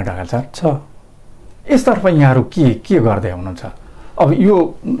नि, होइन ढकाल सर? छ। यसतर्फ यहाँहरू के गर्दै हुनुहुन्छ? अब यो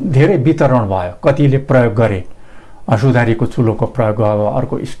धेरै वितरण भयो, कतिले प्रयोग गरे, सुधारिएको चुलोको प्रयोग भयो,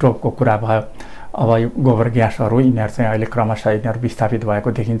 अर्को स्टोभको कुरा भयो, अब यो गोबर ग्यासहरू यिनीहरू चाहिँ अहिले क्रमशः यिनीहरू विस्थापित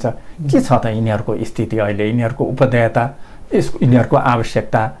भएको देखिन्छ। के छ त यिनीहरूको स्थिति अहिले, यिनीहरूको उपदेयता, यिनीहरूको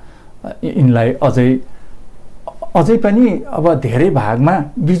आवश्यकता? यिनलाई अझै पनि अब धेरै भागमा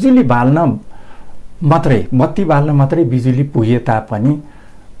बिजुली बाल्न मात्रै, बत्ती बाल्न मात्रै बिजुली पुगे तापनि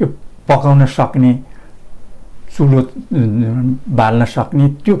यो पकाउन सक्ने, चुलो बाल्न सक्ने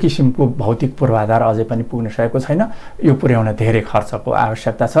त्यो किसिमको भौतिक पूर्वाधार अझै पनि पुग्न सकेको छैन। यो पुर्याउन धेरै खर्चको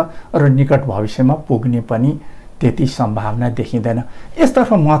आवश्यकता छ र निकट भविष्यमा पुग्ने पनि त्यति सम्भावना देखिँदैन।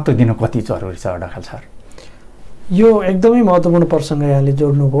 यसतर्फ महत्त्व दिन कति जरुरी छ ढकाल सर? यो एकदमै महत्त्वपूर्ण प्रसङ्ग यहाँले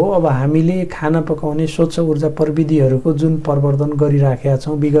जोड्नुभयो। अब हामीले खाना पकाउने स्वच्छ ऊर्जा प्रविधिहरूको जुन प्रवर्धन गरिराखेका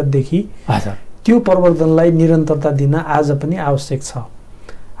छौँ विगतदेखि, हजुर, त्यो प्रवर्धनलाई निरन्तरता दिन आज पनि आवश्यक छ।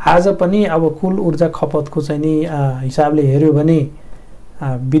 आज पनि अब कुल ऊर्जा खपतको चाहिँ नि हिसाबले हेऱ्यो भने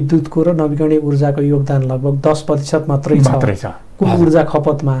विद्युतको र नवीकरणीय ऊर्जाको योगदान लगभग 10% मात्रै छ कुल ऊर्जा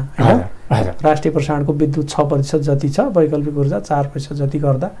खपतमा, होइन? राष्ट्रिय प्रसारणको विद्युत 6% जति छ, वैकल्पिक ऊर्जा 4% जति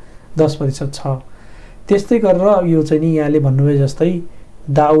गर्दा 10% छ। त्यस्तै गरेर यो चाहिँ नि यहाँले भन्नुभयो जस्तै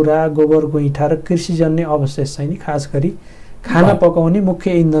दाउरा, गोबर गइठा र कृषिजन्य अवशेष चाहिँ नि खास गरी खाना पकाउने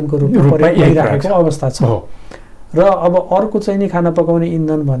मुख्य इन्धनको रूपमा प्रयोग गरिरहेको अवस्था छ। र अब अर्को चाहिँ नि खाना पकाउने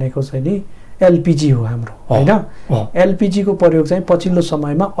इन्धन भनेको चाहिँ नि एलपिजी हो हाम्रो, होइन? एलपिजीको प्रयोग चाहिँ पछिल्लो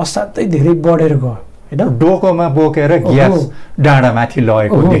समयमा असाध्यै धेरै बढेर गयो, होइन? डोकोमा बोकेर ग्यास डाँडामाथि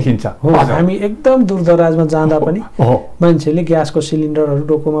लगेको देखिन्छ। हामी एकदम दूरदराजमा जाँदा पनि मान्छेले ग्यासको सिलिन्डरहरू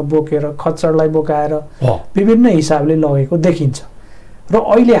डोकोमा बोकेर, खच्चडलाई बोकाएर विभिन्न हिसाबले लगेको देखिन्छ। र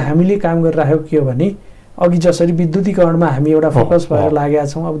अहिले हामीले काम गरिरहेको के हो भने अघि जसरी विद्युतीकरणमा हामी एउटा फोकस भएर लागेका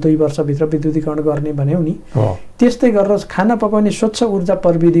छौँ, अब 2 वर्षभित्र विद्युतीकरण गर्ने भन्यौँ नि, त्यस्तै गरेर खाना पकाउने स्वच्छ ऊर्जा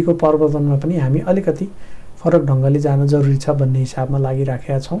प्रविधिको प्रवर्धनमा पनि हामी अलिकति फरक ढङ्गले जान जरुरी छ भन्ने हिसाबमा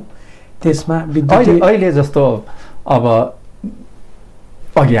लागिराखेका छौँ। त्यसमा विद्युत अहिले जस्तो अब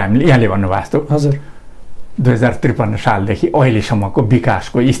अघि हामीले यहाँले भन्नुभएको जस्तो हजुर 2053 सालदेखि अहिलेसम्मको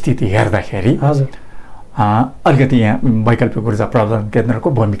विकासको स्थिति हेर्दाखेरि हजुर अलिकति यहाँ वैकल्पिक ऊर्जा प्रवर्धन केन्द्रको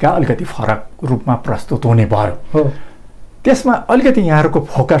भूमिका अलिकति फरक रूपमा प्रस्तुत हुने भयो। त्यसमा अलिकति यहाँहरूको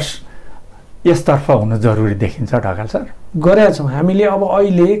फोकस यसतर्फ हुनु जरुरी देखिन्छ ढकाल सर? गरेका छौँ हामीले। अब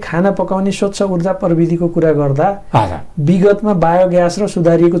अहिले खाना पकाउने स्वच्छ ऊर्जा प्रविधिको कुरा गर्दा विगतमा बायोग्यास र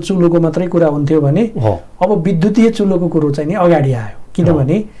सुधारिएको चुलोको मात्रै कुरा हुन्थ्यो भने अब विद्युतीय चुलोको कुरो चाहिँ नि अगाडि आयो।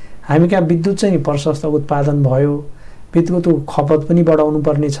 किनभने हामी कहाँ विद्युत चाहिँ नि प्रशस्त उत्पादन भयो, विद्युतको खपत पनि बढाउनु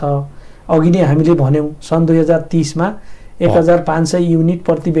पर्ने छ। अघि नै हामीले भन्यौँ सन् 2030 मा 1500 युनिट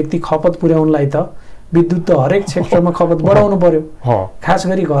प्रति व्यक्ति खपत पुर्याउनलाई त विद्युत त हरेक क्षेत्रमा खपत बढाउनु पर्यो। खास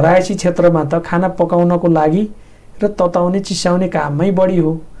गरी घरायसी क्षेत्रमा त खाना पकाउनको लागि र तताउने चिसाउने काममै बढी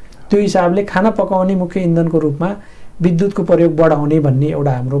हो। त्यो हिसाबले खाना पकाउने मुख्य इन्धनको रूपमा विद्युतको प्रयोग बढाउने भन्ने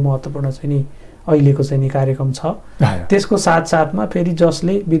एउटा हाम्रो महत्त्वपूर्ण चाहिँ नि अहिलेको चाहिँ नि कार्यक्रम छ। त्यसको साथसाथमा फेरि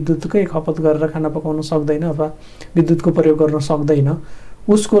जसले विद्युतकै खपत गरेर खाना पकाउन सक्दैन अथवा विद्युतको प्रयोग गर्न सक्दैन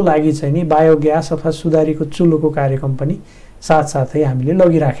उसको लागि चाहिँ नि बायोग्यास अथवा सुधारीको चुलोको कार्यक्रम पनि साथसाथै हामीले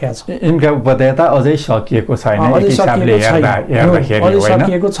लगिराखेका छौँ। यिनका उपदेयता अझै सकिएको छैन,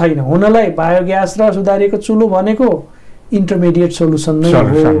 सकिएको छैन। हुनलाई बायोग्यास र सुधारिएको चुलो भनेको इन्टरमिडिएट सोलुसन नै हो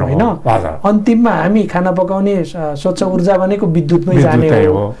होइन। अन्तिममा हामी खाना पकाउने स्वच्छ ऊर्जा भनेको विद्युतमै जाने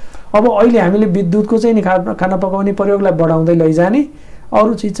हो। अब अहिले हामीले विद्युतको चाहिँ नि खाना पकाउने प्रयोगलाई बढाउँदै लैजाने,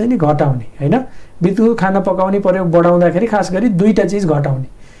 अरू चिज चाहिँ नि घटाउने होइन। विद्युत खाना पकाउने प्रयोग बढाउँदाखेरि खास गरी दुईटा चिज घटाउने,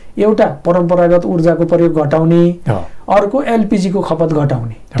 एउटा परम्परागत ऊर्जाको प्रयोग घटाउने, अर्को एलपिजीको खपत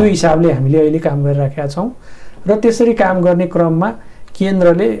घटाउने। त्यो हिसाबले हामीले अहिले काम गरिराखेका छौँ र त्यसरी काम गर्ने क्रममा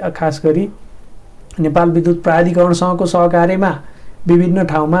केन्द्रले खास गरी नेपाल विद्युत प्राधिकरणसँगको सहकार्यमा विभिन्न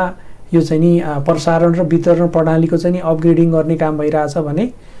ठाउँमा यो चाहिँ नि प्रसारण र वितरण प्रणालीको चाहिँ नि अपग्रेडिङ गर्ने काम भइरहेछ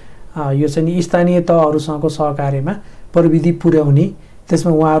भने यो चाहिँ नि स्थानीय तहहरूसँगको सहकार्यमा प्रविधि पुर्याउने,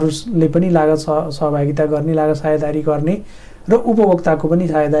 त्यसमा उहाँहरूले पनि लागत सहभागिता गर्ने, लागत साझेदारी गर्ने र उपभोक्ताको पनि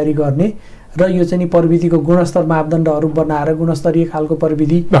साझेदारी गर्ने र यो चाहिँ नि प्रविधिको गुणस्तर मापदण्डहरू बनाएर गुणस्तरीय खालको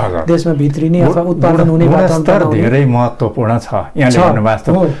प्रविधि देशमा भित्रिने अथवा उत्पादन हुने गुणस्तर धेरै महत्त्वपूर्ण छ। यहाँले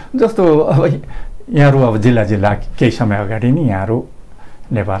भन्नुभएको जस्तो अब यहाँहरू अब जिल्ला केही समय अगाडि नै यहाँहरू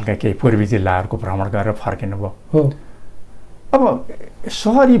नेपालका केही पूर्वी जिल्लाहरूको भ्रमण गरेर फर्किनु भयो। अब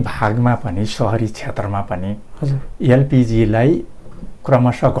सहरी भागमा पनि सहरी क्षेत्रमा पनि एलपिजीलाई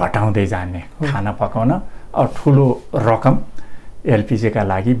क्रमशः घटाउँदै जाने खाना पकाउन अब ठुलो रकम एलपिजीका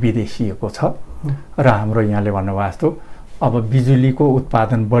लागि विदेशिएको छ र हाम्रो यहाँले भन्नुभएको जस्तो अब बिजुलीको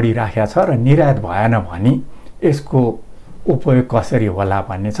उत्पादन बढिराखेको छ र निर्यात भएन भने यसको उपयोग कसरी होला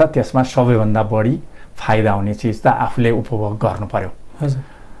भन्ने छ। त्यसमा सबैभन्दा बढी फाइदा हुने चिज त आफूले उपभोग गर्नु पर्यो।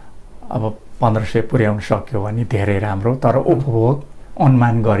 अब 1500 पुर्याउन सक्यो भने धेरै राम्रो, तर उपभोग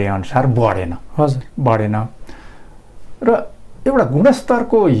अनुमान गरे अनुसार बढेन र एउटा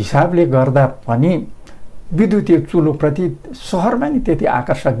गुणस्तरको हिसाबले गर्दा पनि विद्युतीय चुलोप्रति सहरमा नि त्यति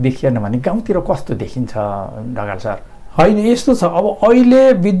आकर्षक देखिएन भने गाउँतिर कस्तो देखिन्छ ढकाल सर? होइन, यस्तो छ। अब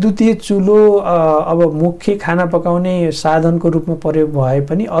अहिले विद्युतीय चुलो अब मुख्य खाना पकाउने साधनको रूपमा प्रयोग भए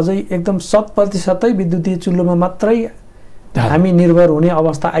पनि अझै एकदम 100% विद्युतीय चुलोमा मात्रै हामी निर्भर हुने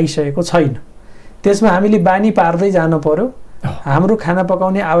अवस्था आइसकेको छैन। त्यसमा हामीले बानी पार्दै जानु पर्यो। हाम्रो खाना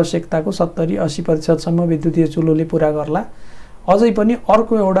पकाउने आवश्यकताको 70-80% विद्युतीय चुलोले पुरा गर्ला। अझै पनि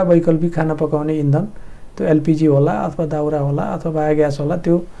अर्को एउटा वैकल्पिक खाना पकाउने इन्धन त्यो एलपिजी होला अथवा दाउरा होला अथवा बायोग्यास होला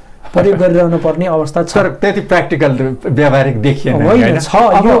त्यो प्रयोग गरिरहनु पर्ने अवस्था छ। त्यति प्र्याक्टिकल व्यावहारिक देखिएन होइन छ।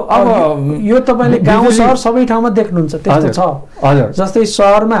 यो तपाईँले गाउँ सहर सबै ठाउँमा देख्नुहुन्छ त्यस्तो छ। जस्तै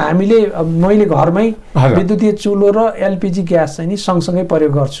सहरमा मैले घरमै विद्युतीय चुलो र एलपिजी ग्यास चाहिँ नि सँगसँगै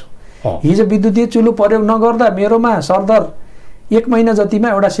प्रयोग गर्छु। हिजो विद्युतीय चुलो प्रयोग नगर्दा मेरोमा सरदर 1 महिना जतिमा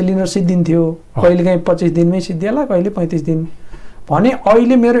एउटा सिलिन्डर सिद्धिन्थ्यो। कहिलेकाहीँ 25 दिनमै सिद्धिएला, कहिले 35 दिन भने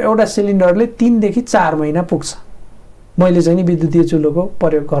अहिले मेरो एउटा सिलिन्डरले 3 देखि 4 महिना पुग्छ मैले चाहिँ नि विद्युतीय चुलोको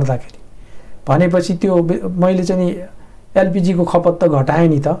प्रयोग गर्दाखेरि। भनेपछि त्यो मैले चाहिँ नि एलपिजीको खपत त घटाएँ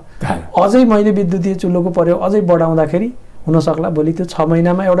नि त। अझै मैले विद्युतीय चुलोको प्रयोग अझै बढाउँदाखेरि हुन सक्ला भोलि त्यो 6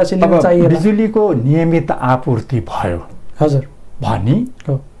 महिनामा एउटा सिलिन्डर चाहिएला। बिजुलीको नियमित आपूर्ति भयो हजुर भने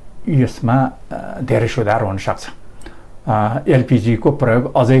यसमा धेरै सुधार हुन सक्छ। एलपिजीको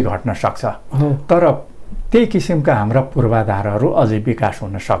प्रयोग अझै घट्न सक्छ। तर त्यही किसिमका हाम्रा पूर्वाधारहरू अझै विकास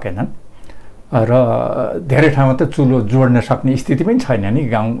हुन सकेनन् र धेरै ठाउँमा त चुलो जोड्न सक्ने स्थिति पनि छैन नि।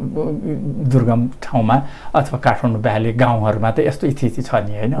 गाउँ दुर्गम ठाउँमा अथवा काठमाडौँ बाहेक गाउँहरूमा त यस्तो स्थिति छ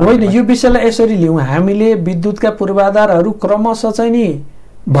नि होइन। यो विषयलाई यसरी लिउँ, हामीले विद्युतका पूर्वाधारहरू क्रमशः चाहिँ नि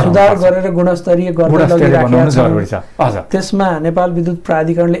सुधार गरेर गुणस्तरीय गर्न जरुरी छ। त्यसमा नेपाल विद्युत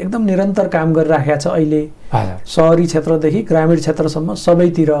प्राधिकरणले एकदम निरन्तर काम गरिराखेको छ। अहिले सहरी क्षेत्रदेखि ग्रामीण क्षेत्रसम्म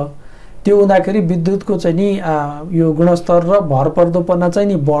सबैतिर त्यो हुँदाखेरि विद्युतको चाहिँ नि यो गुणस्तर र भरपर्दोपना चाहिँ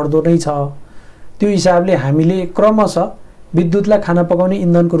नि बढ्दो नै छ। त्यो हिसाबले हामीले क्रमशः विद्युतलाई खाना पकाउने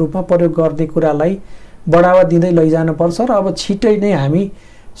इन्धनको रूपमा प्रयोग गर्ने कुरालाई बढावा दिँदै लैजानु पर्छ र अब छिटै नै हामी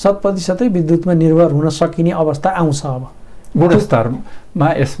 100% विद्युतमा निर्भर हुन सकिने अवस्था आउँछ। अब गुणस्तरमा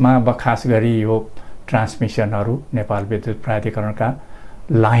यसमा अब खास गरी यो ट्रान्समिसनहरू नेपाल विद्युत प्राधिकरणका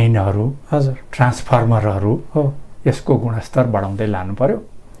लाइनहरू हजुर ट्रान्सफर्मरहरू यसको गुणस्तर बढाउँदै लानु पर्यो।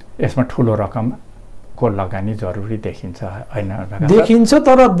 यसमा ठुलो रकमको लगानी जरुरी देखिन्छ होइन? देखिन्छ,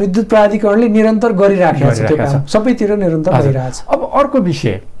 तर विद्युत प्राधिकरणले निरन्तर गरिराखेको छ, सबैतिर निरन्तर गरिरहेछ। अब अर्को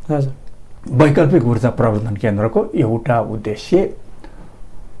विषय हजुर वैकल्पिक ऊर्जा प्रबन्धन केन्द्रको एउटा उद्देश्य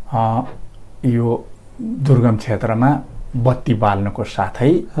यो दुर्गम क्षेत्रमा बत्ती बाल्नको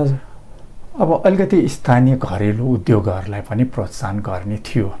साथै अब अलिकति स्थानीय घरेलु उद्योगहरूलाई पनि प्रोत्साहन गर्ने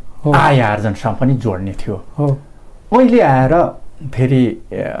थियो, आय आर्जनसँग पनि जोड्ने थियो। अहिले आएर फेरि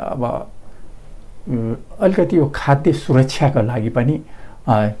अब अलिकति यो खाद्य सुरक्षाको लागि पनि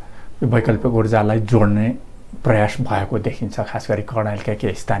वैकल्पिक ऊर्जालाई जोड्ने प्रयास भएको देखिन्छ, खास गरी कर्णालीका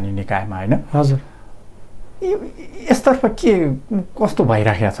केही स्थानीय निकायमा, होइन? हजुर। यसतर्फ के कस्तो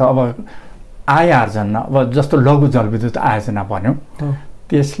भइरहेको छ? अब आय आर्जन, अब जस्तो लघु जलविद्युत आयोजना भन्यो,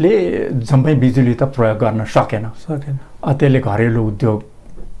 त्यसले जम्मै बिजुली त प्रयोग गर्न सकेन, त्यसले घरेलु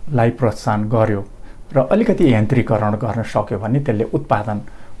उद्योगलाई प्रोत्साहन गर्यो र अलिकति यन्त्रीकरण गर्न सक्यो भने त्यसले उत्पादन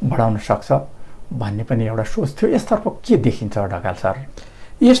बढाउन सक्छ भन्ने पनि एउटा सोच थियो। यसतर्फ के देखिन्छ ढकाल सर?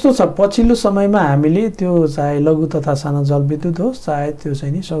 यस्तो छ, पछिल्लो समयमा हामीले त्यो चाहे लघु तथा साना जलविद्युत होस्, चाहे त्यो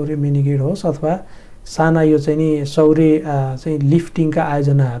चाहिँ नि सौर्य मिनिग्रिड होस्, अथवा साना यो चाहिँ नि सौर्य चाहिँ लिफ्टिङका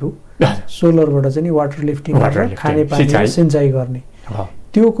आयोजनाहरू, सोलरबाट चाहिँ नि वाटर लिफ्टिङ गरेर खानेपानी सिँचाइ गर्ने,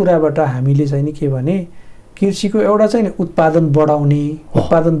 त्यो कुराबाट हामीले चाहिँ नि के भने कृषिको एउटा चाहिँ नि उत्पादन बढाउने,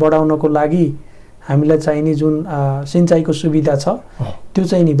 उत्पादन बढाउनको लागि हामीलाई चाहिने जुन सिँचाइको सुविधा छ त्यो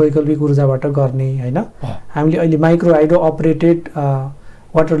चाहिँ नि वैकल्पिक ऊर्जाबाट गर्ने, होइन? हामीले अहिले माइक्रो हाइड्रो अपरेटेड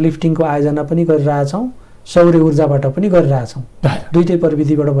वाटर लिफ्टिङको आयोजना पनि गरिरहेछौँ, सौर्य ऊर्जाबाट पनि गरिरहेछौँ, दुईटै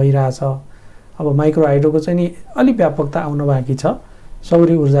प्रविधिबाट भइरहेछ। अब माइक्रो हाइड्रोको चाहिँ नि अलिक व्यापकता आउन बाँकी छ,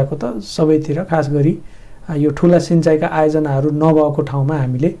 सौर्य ऊर्जाको त सबैतिर, खास गरी यो ठुला सिँचाइका आयोजनाहरू नभएको ठाउँमा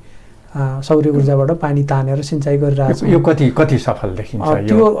हामीले सौर्य ऊर्जाबाट पानी तानेर सिँचाइ गरिरहेछौँ। यो कति सफल देखिन्छ?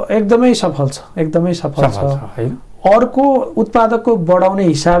 त्यो एकदमै सफल छ, एकदमै सफल छ। अर्को उत्पादकको बढाउने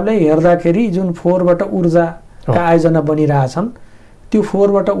हिसाबले हेर्दाखेरि जुन फोहोरबाट ऊर्जाका आयोजना बनिरहेछन्, त्यो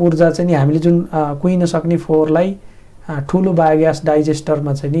फोहोरबाट ऊर्जा चाहिँ नि हामीले जुन कुहिन सक्ने फोहोरलाई ठुलो बायोग्यास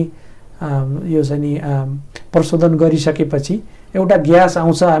डाइजेस्टरमा चाहिँ नि यो चाहिँ नि प्रशोधन गरिसकेपछि एउटा ग्यास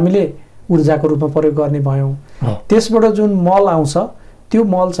आउँछ, हामीले ऊर्जाको रूपमा प्रयोग गर्ने भयौँ। त्यसबाट जुन मल आउँछ त्यो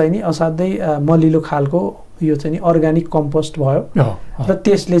मल चाहिँ नि असाध्यै मलिलो खालको यो चाहिँ नि अर्ग्यानिक कम्पोस्ट भयो र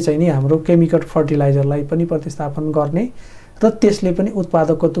त्यसले चाहिँ नि हाम्रो केमिकल फर्टिलाइजरलाई पनि प्रतिस्थापन गर्ने र त्यसले पनि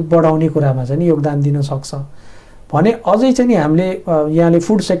उत्पादकत्व बढाउने कुरामा चाहिँ नि योगदान दिन सक्छ भने अझै चाहिँ नि हामीले यहाँले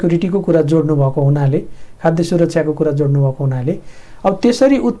फुड सेक्युरिटीको कुरा जोड्नु भएको हुनाले, खाद्य सुरक्षाको कुरा जोड्नु भएको हुनाले अब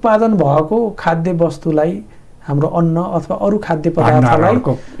त्यसरी उत्पादन भएको खाद्य वस्तुलाई, हाम्रो अन्न अथवा अरू खाद्य पदार्थलाई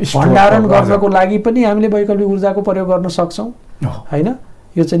भण्डारण गर्नको लागि पनि हामीले वैकल्पिक ऊर्जाको प्रयोग गर्न सक्छौँ, होइन?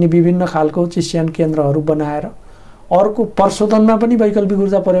 यो चाहिँ नि विभिन्न खालको चिस्यान केन्द्रहरू बनाएर अर्को प्रशोधनमा पनि वैकल्पिक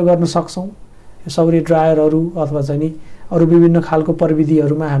ऊर्जा प्रयोग गर्न सक्छौँ। सौर्य ड्रायरहरू अथवा चाहिँ नि अरू विभिन्न खालको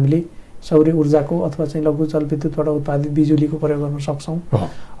प्रविधिहरूमा हामीले सौर्य ऊर्जाको अथवा चाहिँ लघु जलविद्युतबाट उत्पादित बिजुलीको प्रयोग गर्न सक्छौँ।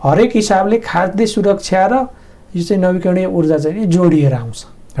 हरेक हिसाबले खाद्य सुरक्षा र यो चाहिँ नवीकरणीय ऊर्जा चाहिँ नि जोडिएर आउँछ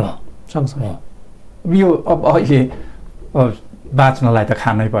सँगसँगै। यो अब अहिले बाँच्नलाई त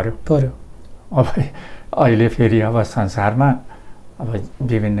खानै पर्यो। अब अहिले फेरि अब संसारमा अब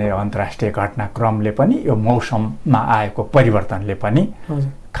विभिन्न अन्तर्राष्ट्रिय घटनाक्रमले पनि यो मौसममा आएको परिवर्तनले पनि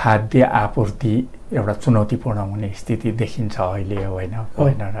खाद्य आपूर्ति एउटा चुनौतीपूर्ण हुने स्थिति देखिन्छ अहिले, होइन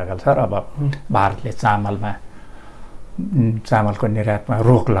ढकाल सर? अब भारतले चामलको निर्यातमा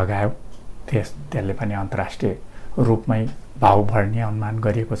रोक लगायो, त्यसले पनि अन्तर्राष्ट्रिय रूपमै भाउ बढ्ने अनुमान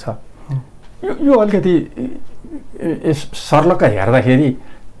गरिएको छ। यो अलिकति सर्लक्क हेर्दाखेरि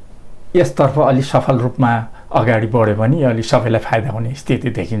यसतर्फ अलि सफल रूपमा अगाडि बढ्यो भने अलि सबैलाई फाइदा हुने स्थिति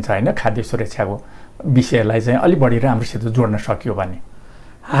देखिन्छ, होइन? खाद्य सुरक्षाको विषयलाई चाहिँ अलि बढी राम्रोसित जोड्न सक्यो भने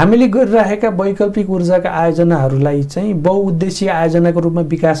हामीले गरिरहेका वैकल्पिक ऊर्जाका आयोजनाहरूलाई चाहिँ बहुउद्देशीय आयोजनाको रूपमा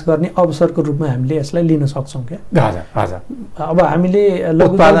विकास गर्ने अवसरको रूपमा हामीले यसलाई लिन सक्छौँ क्या। अब हामीले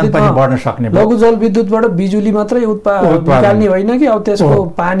लघु जलविद्युतबाट बिजुली मात्रै निकाल्ने होइन कि, अब त्यसको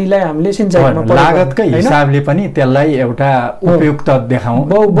पानीलाई हामीले सिँचाइमा लागतकै हिसाबले पनि त्यसलाई एउटा उपयुक्त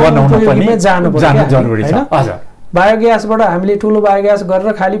बनाउन जानु जरुरी छ। बायोग्यासबाट हामीले ठुलो बायोग्यास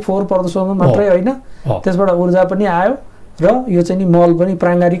गरेर खालि फोहोर प्रदूषण मात्रै होइन, त्यसबाट ऊर्जा पनि आयो र यो चाहिँ नि मल पनि,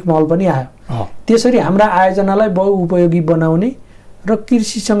 प्राङ्गारिक मल पनि आयो। त्यसरी हाम्रा आयोजनालाई बहुउपयोगी बनाउने र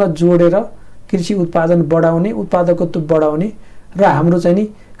कृषिसँग जोडेर कृषि उत्पादन बढाउने, उत्पादकत्व बढाउने र हाम्रो चाहिँ नि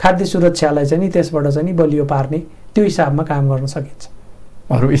खाद्य सुरक्षालाई चाहिँ नि त्यसबाट चाहिँ नि बलियो पार्ने, त्यो हिसाबमा काम गर्न सकिन्छ।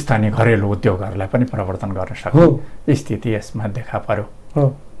 अरू स्थानीय घरेलु उद्योगहरूलाई पनि प्रवर्तन गर्न सक्ने स्थिति यसमा देखा पर्यो।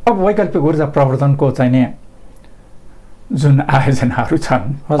 अब वैकल्पिक ऊर्जा प्रवर्धनको चाहिँ नि जुन आयोजनाहरू छन्,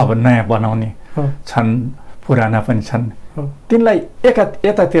 अब नयाँ बनाउने छन्, पुराना पनि छन्, तिनलाई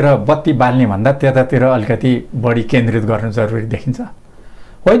यतातिर बत्ती बाल्ने भन्दा त्यतातिर अलिकति बढी केन्द्रित गर्नु जरुरी देखिन्छ,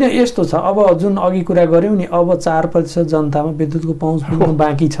 होइन? यस्तो छ, अब जुन अघि कुरा गऱ्यौँ नि, अब 4% जनतामा विद्युतको पहुँच पुग्नु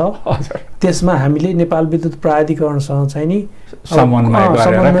बाँकी छ। त्यसमा हामीले नेपाल विद्युत प्राधिकरणसँग चाहिँ नि समन्वय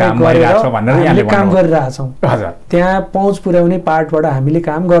गरेर काम गरिरहेछौँ। त्यहाँ पहुँच पुर्याउने पार्टबाट हामीले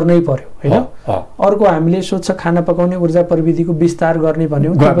काम गर्नै पर्यो, होइन? अर्को हामीले स्वच्छ खाना पकाउने ऊर्जा प्रविधिको विस्तार गर्ने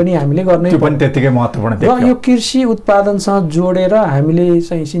भन्यौँ, त्यो पनि हामीले गर्नै पर्यो। त्यतिकै महत्त्वपूर्ण र यो कृषि उत्पादनसँग जोडेर हामीले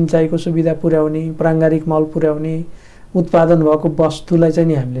चाहिँ सिँचाइको सुविधा पुर्याउने, प्राङ्गारिक मल पुर्याउने, उत्पादन भएको वस्तुलाई चाहिँ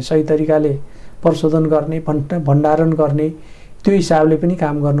नि हामीले सही तरिकाले प्रशोधन गर्ने, भण्डारण गर्ने, त्यो हिसाबले पनि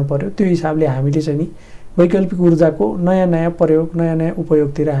काम गर्नु पर्यो। त्यो हिसाबले हामीले चाहिँ नि वैकल्पिक ऊर्जाको नयाँ नयाँ प्रयोग, नयाँ नयाँ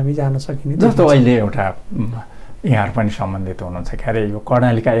उपयोगतिर हामी जान सकिने। जस्तो अहिले एउटा यहाँहरू पनि सम्बन्धित हुनुहुन्छ के अरे यो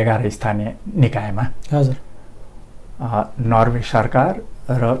कर्णालीका 11 स्थानीय निकायमा हजुर नर्वे सरकार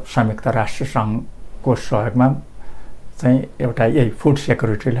र संयुक्त राष्ट्र सङ्घको सहयोगमा चाहिँ एउटा यही फुड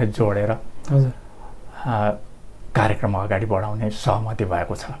सेक्युरिटीलाई जोडेर हजुर कार्यक्रम अगाडि बढाउने सहमति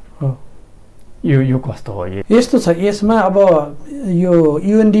भएको छ। हो यो कस्तो हो? यस्तो छ, यसमा अब यो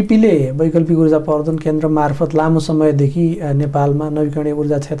युएनडिपीले वैकल्पिक ऊर्जा प्रवर्धन केन्द्र मार्फत लामो समयदेखि नेपालमा नवीकरणीय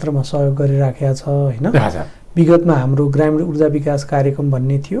ऊर्जा क्षेत्रमा सहयोग गरिराखेका छ होइन। विगतमा हाम्रो ग्रामीण ऊर्जा विकास कार्यक्रम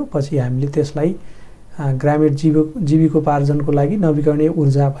भन्ने थियो, पछि हामीले त्यसलाई ग्रामीण जीविकोपार्जनको लागि नवीकरणीय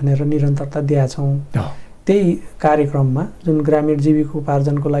ऊर्जा भनेर निरन्तरता दिएका छौँ। त्यही कार्यक्रममा जुन ग्रामीण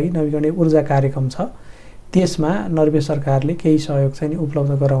जीविकोपार्जनको लागि नवीकरणीय ऊर्जा कार्यक्रम छ त्यसमा नर्वे सरकारले केही सहयोग चाहिँ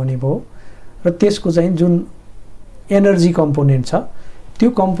उपलब्ध गराउने भयो र त्यसको चाहिँ जुन एनर्जी कम्पोनेन्ट छ त्यो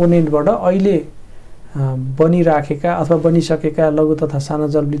कम्पोनेन्टबाट अहिले बनिराखेका अथवा बनिसकेका लघु तथा सानो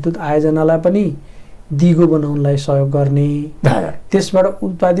जलविद्युत आयोजनालाई पनि दिगो बनाउनलाई सहयोग गर्ने, त्यसबाट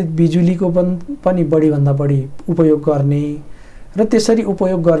उत्पादित बिजुलीको पनि बढीभन्दा बढी उपयोग गर्ने र त्यसरी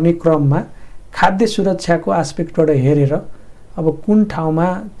उपयोग गर्ने क्रममा खाद्य सुरक्षाको एस्पेक्टबाट हेरेर अब कुन ठाउँमा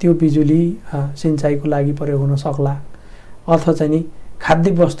त्यो बिजुली सिँचाइको लागि प्रयोग हुन सक्ला अथवा चाहिँ नि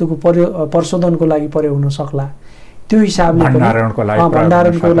खाद्य वस्तुको प्रशोधनको लागि प्रयोग हुन सक्ला, त्यो हिसाबले भण्डारणको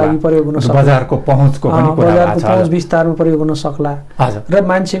लागि प्रयोग हुन सक्ला, बजारको पहुँच विस्तारमा प्रयोग हुन सक्ला र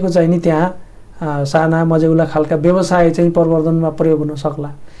मान्छेको चाहिँ नि त्यहाँ साना मझौला खालका व्यवसाय चाहिँ प्रवर्धनमा प्रयोग हुन सक्ला।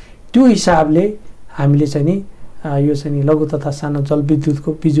 त्यो हिसाबले हामीले चाहिँ नि यो चाहिँ नि लघु तथा सानो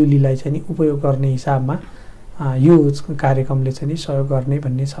जलविद्युतको बिजुलीलाई चाहिँ नि उपयोग गर्ने हिसाबमा यो कार्यक्रमले चाहिँ नि सहयोग गर्ने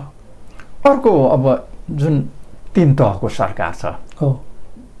भन्ने छ। अर्को अब जुन 3 तहको सरकार छ हो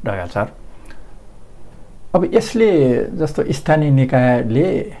ढकाल सर, अब यसले जस्तो स्थानीय निकायले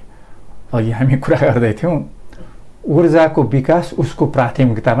अघि हामी कुरा गर्दै थियौँ ऊर्जाको विकास उसको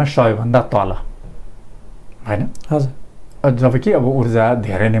प्राथमिकतामा सबैभन्दा तल होइन। हजुर जबकि अब ऊर्जा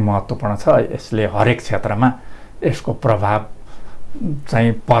धेरै नै महत्त्वपूर्ण छ, यसले हरेक क्षेत्रमा यसको प्रभाव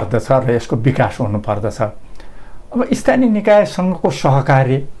चाहिँ पर्दछ र यसको विकास हुनुपर्दछ। अब स्थानीय निकायसँगको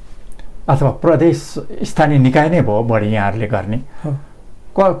सहकार्य अथवा प्रदेश स्थानीय निकाय नै भयो बढी यहाँहरूले गर्ने,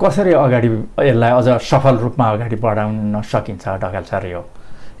 कसरी अगाडि यसलाई अझ सफल रूपमा अगाडि बढाउन सकिन्छ ढकाल सर? यो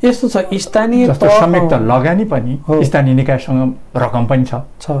यस्तो छ, स्थानीय जस्तो संयुक्त लगानी पनि स्थानीय निकायसँग रकम पनि छ।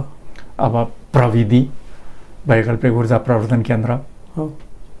 अब प्रविधि वैकल्पिक ऊर्जा प्रवर्धन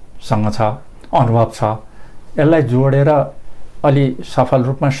केन्द्रसँग छ, अनुभव छ, यसलाई जोडेर अलि सफल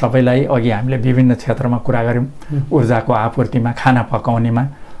रूपमा सबैलाई अघि हामीले विभिन्न क्षेत्रमा कुरा गऱ्यौँ, ऊर्जाको आपूर्तिमा, खाना पकाउनेमा,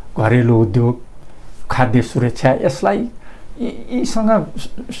 घरेलु उद्योग, खाद्य सुरक्षा, यसलाई यीसँग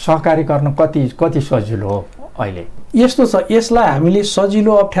सहकारी गर्न कति सजिलो हो अहिले? यस्तो छ, यसलाई हामीले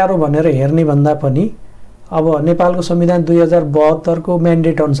सजिलो अप्ठ्यारो भनेर हेर्ने भन्दा पनि अब नेपालको संविधान 2072 को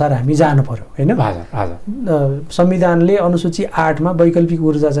म्यान्डेट अनुसार हामी जानु पर्यो होइन। संविधानले अनुसूची 8 मा वैकल्पिक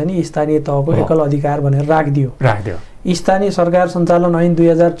ऊर्जा चाहिँ स्थानीय तहको एकल अधिकार भनेर राखिदियो। स्थानीय सरकार सञ्चालन ऐन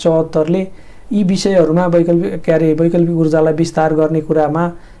 2074 ले यी विषयहरूमा वैकल्पिक ऊर्जालाई विस्तार गर्ने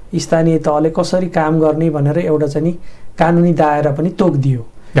कुरामा स्थानीय तहले कसरी काम गर्ने भनेर एउटा चाहिँ कानुनी दायरा पनि तोकिदियो।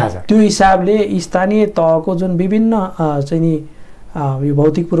 त्यो हिसाबले स्थानीय तहको जुन विभिन्न चाहिँ नि यो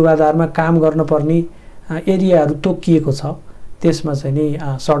भौतिक पूर्वाधारमा काम गर्नुपर्ने एरियाहरू तोकिएको छ, त्यसमा चाहिँ नि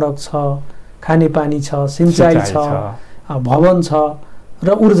सडक छ, खानेपानी छ, सिँचाइ छ, भवन छ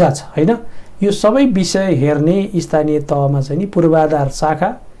र ऊर्जा छ होइन। यो सबै विषय हेर्ने स्थानीय तहमा चाहिँ नि पूर्वाधार शाखा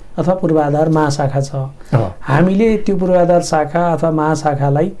अथवा पूर्वाधार महाशाखा छ। हामीले त्यो पूर्वाधार शाखा अथवा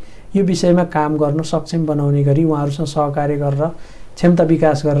महाशाखालाई यो विषयमा काम गर्न सक्षम बनाउने गरी उहाँहरूसँग सहकार्य गरेर क्षमता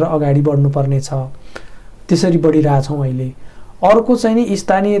विकास गरेर अगाडि बढ्नुपर्ने छ। त्यसरी बढिरहेछौँ अहिले। अर्को चाहिँ नि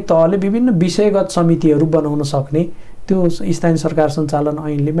स्थानीय तहले विभिन्न विषयगत समितिहरू बनाउन सक्ने त्यो स्थानीय सरकार सञ्चालन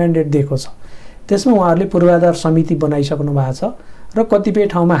ऐनले म्यान्डेट दिएको छ। त्यसमा उहाँहरूले पूर्वाधार समिति बनाइसक्नु भएको छ र कतिपय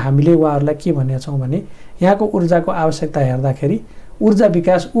ठाउँमा हामीले उहाँहरूलाई के भनेका छौँ भने यहाँको ऊर्जाको आवश्यकता हेर्दाखेरि ऊर्जा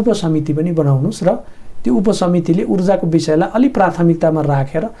विकास उपसमिति पनि बनाउनुहोस् र त्यो उपसमितिले ऊर्जाको विषयलाई अलि प्राथमिकतामा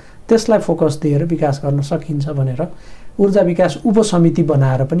राखेर त्यसलाई फोकस दिएर विकास गर्न सकिन्छ भनेर ऊर्जा विकास उपसमिति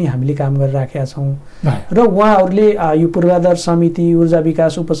बनाएर पनि हामीले काम गरिराखेका छौँ। र उहाँहरूले यो पूर्वाधार समिति, ऊर्जा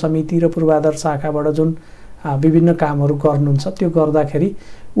विकास उपसमिति र पूर्वाधार शाखाबाट जुन विभिन्न कामहरू गर्नुहुन्छ त्यो गर्दाखेरि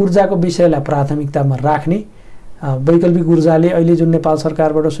ऊर्जाको विषयलाई प्राथमिकतामा राख्ने, वैकल्पिक ऊर्जाले अहिले जुन नेपाल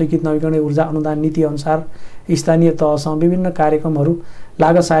सरकारबाट स्वीकृत नवीकरणीय ऊर्जा अनुदान नीति अनुसार स्थानीय तहसँग विभिन्न कार्यक्रमहरू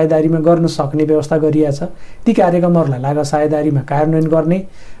लागत साझेदारीमा गर्न सक्ने व्यवस्था गरिएको छ। ती कार्यक्रमहरूलाई लागत साझेदारीमा कार्यान्वयन गर्ने,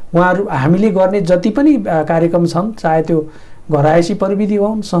 उहाँहरू हामीले गर्ने जति पनि कार्यक्रम छन्, चाहे त्यो घरायसी प्रविधि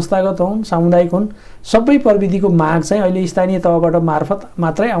हुन्, संस्थागत हुन्, सामुदायिक हुन्, सबै प्रविधिको माग चाहिँ अहिले स्थानीय तहबाट मार्फत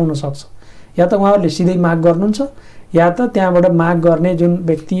मात्रै आउन सक्छ। या त उहाँहरूले सिधै माग गर्नुहुन्छ या त त्यहाँबाट माग गर्ने जुन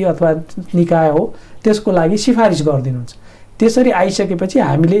व्यक्ति अथवा निकाय हो त्यसको लागि सिफारिस गरिदिनुहुन्छ। त्यसरी आइसकेपछि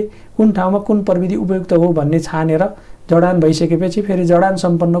हामीले कुन ठाउँमा कुन प्रविधि उपयुक्त हो भन्ने छानेर जडान भइसकेपछि फेरि जडान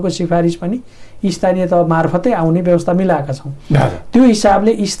सम्पन्नको सिफारिस पनि स्थानीय तह मार्फतै आउने व्यवस्था मिलाएका छौँ। त्यो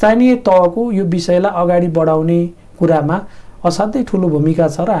हिसाबले स्थानीय तहको यो विषयलाई अगाडि बढाउने कुरामा असाध्यै ठुलो भूमिका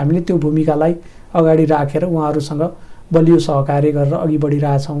छ र हामीले त्यो भूमिकालाई अगाडि राखेर उहाँहरूसँग बलियो सहकार्य गरेर अघि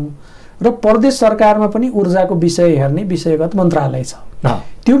बढिरहेछौँ। र प्रदेश सरकारमा पनि ऊर्जाको विषय हेर्ने विषयगत मन्त्रालय छ।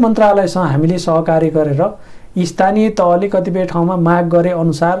 त्यो मन्त्रालयसँग हामीले सहकार्य गरेर स्थानीय तहले कतिपय ठाउँमा माग गरे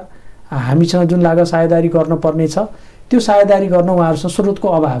अनुसार हामीसँग जुन लागत साझेदारी गर्नुपर्ने छ त्यो साझेदारी गर्न उहाँहरूसँग स्रोतको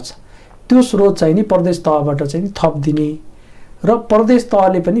अभाव छ। त्यो स्रोत चाहिँ नि प्रदेश तहबाट चाहिँ थप दिने र प्रदेश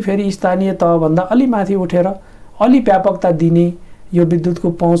तहले पनि फेरि स्थानीय तहभन्दा अलि माथि उठेर अलि व्यापकता दिने, यो विद्युतको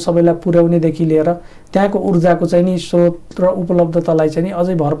पहुँच सबैलाई पुर्याउनेदेखि लिएर त्यहाँको ऊर्जाको चाहिँ नि स्रोत र उपलब्धतालाई चाहिँ नि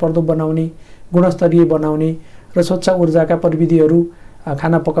अझै भरपर्दो बनाउने, गुणस्तरीय बनाउने र स्वच्छ ऊर्जाका प्रविधिहरू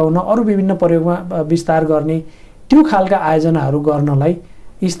खाना पकाउन अरू विभिन्न प्रयोगमा विस्तार गर्ने त्यो खालका आयोजनाहरू गर्नलाई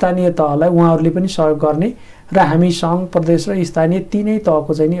स्थानीय तहलाई उहाँहरूले पनि सहयोग गर्ने र हामी सङ्घ, प्रदेश र स्थानीय तीनै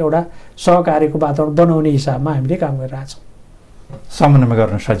तहको चाहिँ नि एउटा सहकार्यको वातावरण बनाउने हिसाबमा हामीले काम गरिरहेछौँ। समन्वय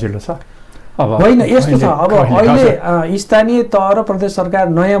गर्न सजिलो छ होइन, यस्तो छ। अब अहिले स्थानीय तह र प्रदेश सरकार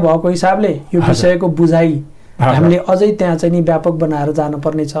नयाँ भएको हिसाबले यो विषयको बुझाइ हामीले अझै त्यहाँ चाहिँ नि व्यापक बनाएर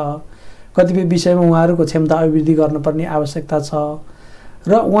जानुपर्ने छ। कतिपय विषयमा उहाँहरूको क्षमता अभिवृद्धि गर्नुपर्ने आवश्यकता छ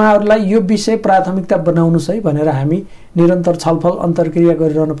र उहाँहरूलाई यो विषय प्राथमिकता बनाउनुहोस् है भनेर हामी निरन्तर छलफल अन्तर्क्रिया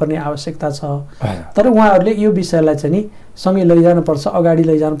गरिरहनु पर्ने आवश्यकता छ। तर उहाँहरूले यो विषयलाई चाहिँ नि सँगै लैजानुपर्छ, अगाडि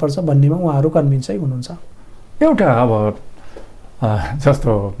लैजानुपर्छ भन्नेमा उहाँहरू कन्भिन्सै हुनुहुन्छ। एउटा अब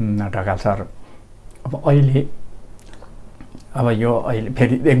जस्तो ढकाल सर, अब अहिले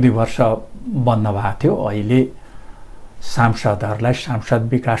फेरि 1-2 वर्ष बन्द भएको थियो। अहिले सांसदहरूलाई सांसद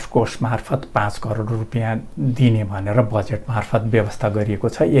विकास कोष मार्फत 5 करोड रुपियाँ दिने भनेर बजेट मार्फत व्यवस्था गरिएको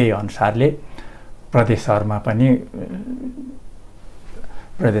छ। यही अनुसारले प्रदेशहरूमा पनि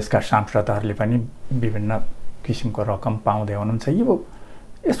प्रदेशका सांसदहरूले पनि विभिन्न किसिमको रकम पाउँदै हुनुहुन्छ।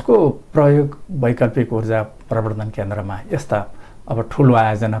 यसको प्रयोग वैकल्पिक ऊर्जा प्रवर्धन केन्द्रमा यस्ता अब ठुलो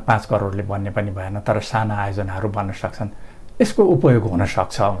आयोजना 5 करोडले बन्ने पनि भएन, तर साना आयोजनाहरू बन्न सक्छन्। यसको उपयोग हुन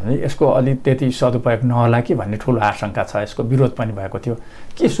सक्छ भने यसको अलि त्यति सदुपयोग नहोला कि भन्ने ठुलो आशंका छ। यसको विरोध पनि भएको थियो।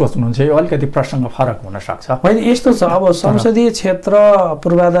 के सोच्नुहुन्छ? यो अलिकति प्रसङ्ग फरक हुन सक्छ। होइन, यस्तो छ। अब संसदीय क्षेत्र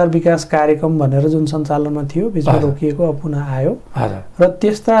पूर्वाधार विकास कार्यक्रम भनेर जुन सञ्चालनमा थियो, बिचमा रोकिएको, अब पुनः आयो र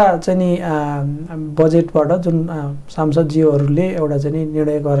त्यस्ता चाहिँ नि बजेटबाट जुन सांसदज्यूहरूले एउटा चाहिँ नि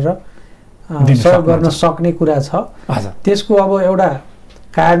निर्णय गरेर सहयोग गर्न सक्ने कुरा छ, त्यसको अब एउटा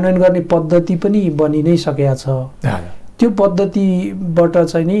कार्यान्वयन गर्ने पद्धति पनि बनि नै सकेका छ। त्यो पद्धतिबाट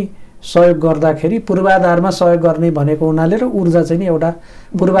चाहिँ नि सहयोग गर्दाखेरि पूर्वाधारमा सहयोग गर्ने भनेको हुनाले र ऊर्जा चाहिँ नि एउटा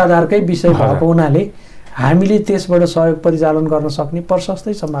पूर्वाधारकै विषय भएको हुनाले हामीले त्यसबाट सहयोग परिचालन गर्न सक्ने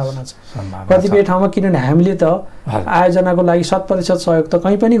प्रशस्तै सम्भावना छ। कतिपय ठाउँमा किनभने हामीले त आयोजनाको लागि 100% सहयोग त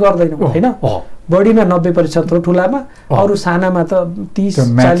कहीँ पनि गर्दैनौँ होइन। बढीमा 90% हो, ठुलामा अरू सानामा त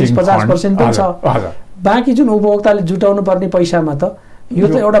 30-40-50% पनि छ। बाँकी जुन उपभोक्ताले जुटाउनु पर्ने पैसामा त यो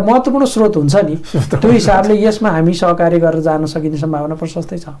त एउटा महत्त्वपूर्ण स्रोत हुन्छ नि। त्यो हिसाबले यसमा हामी सहकार्य गरेर जान सकिने सम्भावना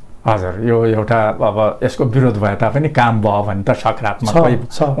प्रशस्तै छ। हजुर, यो एउटा अब यसको विरोध भए तापनि काम भयो भने त सकारात्मक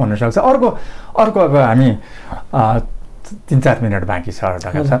हुनसक्छ। अर्को अब हामी 3-4 मिनट बाँकी छ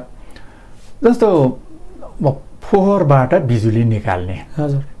ढकाल सर। जस्तो फोहोरबाट बिजुली निकाल्ने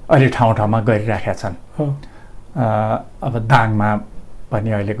अहिले ठाउँ ठाउँमा गरिराखेका छन्। अब दाङमा पनि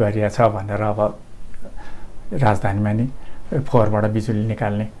अहिले गरिरहेछ भनेर अब राजधानीमा नि फोहोरबाट बिजुली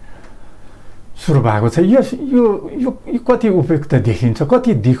निकाल्ने सुरु भएको छ। यो कति उपयुक्त देखिन्छ,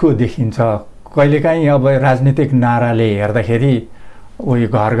 कति दिखो देखिन्छ? कहिलेकाहीँ अब राजनीतिक नाराले हेर्दाखेरि उयो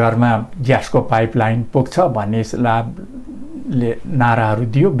घर घरमा ग्यासको पाइपलाइन पुग्छ भन्ने हिसाबले नाराहरू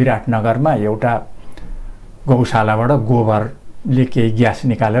दियो। विराटनगरमा एउटा गौशालाबाट गोबरले केही ग्यास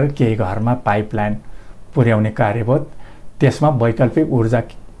निकालेर केही घरमा पाइपलाइन पुर्याउने कार्य भयो। त्यसमा वैकल्पिक ऊर्जा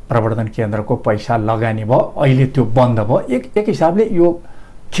प्रवर्धन केन्द्रको पैसा लगानी भयो। अहिले त्यो बन्द भयो। एक हिसाबले यो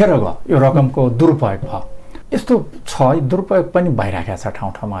खेर गयो, यो रकमको दुरुपयोग भयो। यस्तो छ, दुरुपयोग पनि भइरहेको छ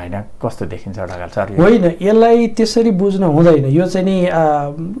ठाउँ ठाउँमा होइन? कस्तो देखिन्छ ढकाल सर? होइन, यसलाई त्यसरी बुझ्न हुँदैन। यो चाहिँ नि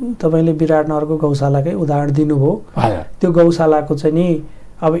तपाईँले विराटनगरको गौशालाकै उदाहरण दिनुभयो। त्यो गौशालाको चाहिँ नि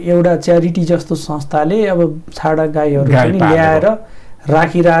अब एउटा च्यारिटी जस्तो संस्थाले अब छाडा गाईहरू पनि ल्याएर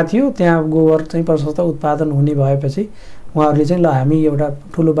राखिरहेको थियो। त्यहाँ गोबर चाहिँ प्रशस्त उत्पादन हुने भएपछि उहाँहरूले चाहिँ ल हामी एउटा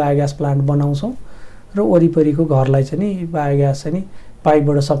ठुलो बायोग्यास प्लान्ट बनाउँछौँ र वरिपरिको घरलाई चाहिँ नि बायोग्यास चाहिँ नि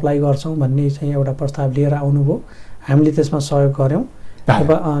पाइपबाट सप्लाई गर्छौँ भन्ने चाहिँ एउटा प्रस्ताव लिएर आउनुभयो। हामीले त्यसमा सहयोग गऱ्यौँ।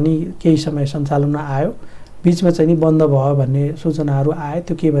 अनि केही समय सञ्चालनमा आयो, बिचमा चाहिँ नि बन्द भयो भन्ने सूचनाहरू आए।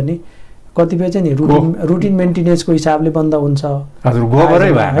 त्यो के भने कतिपय चाहिँ नि रुटिन मेन्टेनेन्सको हिसाबले बन्द हुन्छ। हजुर,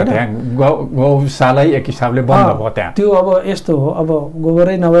 गोबरै भएन त्यहाँ, गौशालै एक हिसाबले बन्द भयो त्यहाँ। त्यो अब यस्तो हो, अब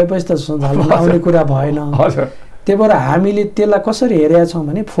गोबरै नभएपछि त सञ्चालन आउने कुरा भएन। त्यही भएर हामीले त्यसलाई कसरी हेरेका छौँ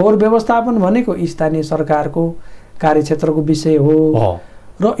भने फोहोर व्यवस्थापन भनेको स्थानीय सरकारको कार्यक्षेत्रको विषय हो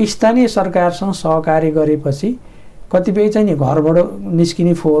र स्थानीय सरकारसँग सहकार्य गरेपछि कतिपय चाहिँ नि घरबाट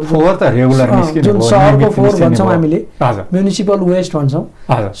निस्किने फोहोर त रेगुलर निस्किने जुन सहरको फोहोर भन्छौँ हामीले, म्युनिसिपल वेस्ट भन्छौँ,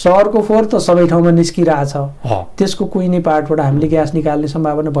 सहरको फोहोर त सबै ठाउँमा निस्किरहेछ। त्यसको कुहिने पार्टबाट हामीले ग्यास निकाल्ने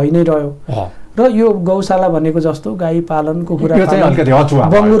सम्भावना भइ नै रह्यो। र यो गौशाला भनेको जस्तो गाई पालन, कुखुरा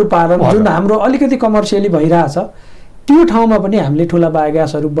पालन, बङ्गुर पालन जुन हाम्रो अलिकति कमर्सियली भइरहेछ, त्यो ठाउँमा पनि हामीले ठुला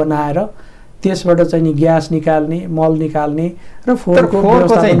बायोग्यासहरू बनाएर त्यसबाट चाहिँ नि ग्यास निकाल्ने, मल निकाल्ने र फोहोरको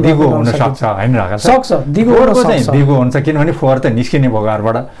चाहिँ दिगो हुन सक्छ हैन? सक्छ, दिगो हुन्छ किनभने फोहोर त निस्किने भयो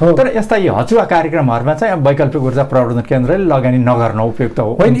घरबाट। तर यस्ता यी हचुवा कार्यक्रमहरुमा चाहिँ वैकल्पिक ऊर्जा प्रवर्धन केन्द्रले लगानी नगर्न उपयुक्त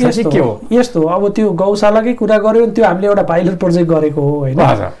हो होइन? यस्तो अब त्यो गौशालाकै कुरा गर्यो भने त्यो हामीले एउटा पाइलट प्रोजेक्ट गरेको हो हैन?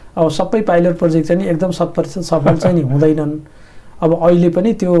 अब सबै पाइलट प्रोजेक्ट चाहिँ एकदम 100% सफल चाहिँ नि हुँदैनन्। अब अहिले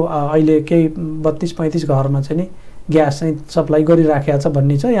पनि त्यो अहिले केही 32-35 घरमा चाहिँ नि ग्यास चाहिँ सप्लाई गरिराखेको छ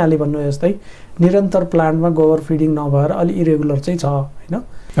भन्ने छ। यहाँले भन्नु जस्तै निरन्तर प्लान्टमा गोबर फिडिङ नभएर अलि इरेगुलर चाहिँ छ हैन?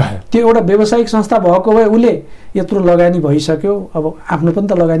 त्यो एउटा व्यावसायिक संस्था भएको भए उसले यत्रो लगानी भइसक्यो, अब आफ्नो पनि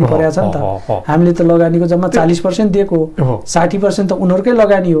त लगानी परेको छ नि त। हामीले त लगानीको जम्मा 40% दिएको हो, 60% त उनीहरूकै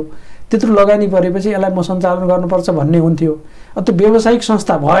लगानी हो। त्यत्रो लगानी परेपछि यसलाई म सञ्चालन गर्नुपर्छ भन्ने हुन्थ्यो। अब त्यो व्यावसायिक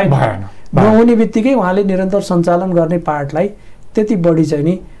संस्था भएन, नहुने बित्तिकै उहाँले निरन्तर सञ्चालन गर्ने पार्टलाई त्यति बढी चाहिँ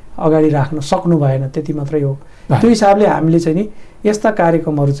नि अगाडि राख्न सक्नु भएन, त्यति मात्रै हो। त्यो हिसाबले हामीले चाहिँ नि यस्ता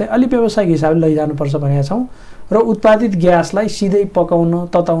कार्यक्रमहरू चाहिँ अलि व्यावसायिक हिसाबले लैजानुपर्छ भनेका छौँ र उत्पादित ग्यासलाई सिधै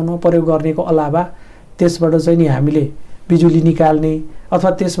पकाउन, तताउन प्रयोग गर्नेको अलावा त्यसबाट चाहिँ नि हामीले बिजुली निकाल्ने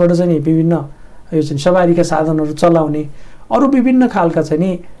अथवा त्यसबाट चाहिँ नि विभिन्न यो चाहिँ सवारीका साधनहरू चलाउने अरू विभिन्न खालका चाहिँ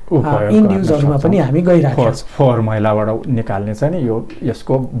नि इन्ड्युजहरूमा पनि हामी गइराखेका छौँ। फोहोर मैलाबाट निकाल्ने चाहिँ नि यो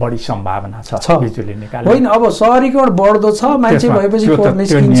यसको बढी सम्भावना छ बिजुली निकाल्ने। होइन, अब सहरीकरण बढ्दो छ, मान्छे भएपछि फोहोर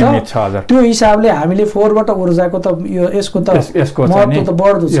निस्किन्छ, त्यो हिसाबले हामीले फोहोरबाट ऊर्जाको त यसको महत्त्व त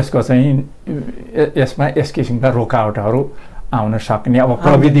बढ्दो छ। यसको चाहिँ यसमा यस किसिमका रोकावटहरू आउन सक्ने, अब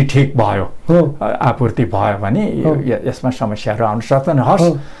प्रविधि ठिक भयो, आपूर्ति भयो भने यसमा समस्याहरू आउन सक्दैन।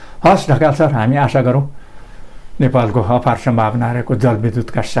 हस् ढकाल सर, हामी आशा गरौँ नेपालको अपार सम्भावना रहेको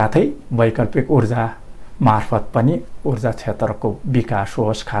जलविद्युतका साथै वैकल्पिक ऊर्जा मार्फत पनि ऊर्जा क्षेत्रको विकास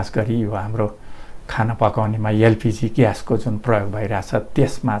होस्। खास गरी यो हाम्रो खाना पकाउनेमा एलपिजी ग्यासको जुन प्रयोग भइरहेछ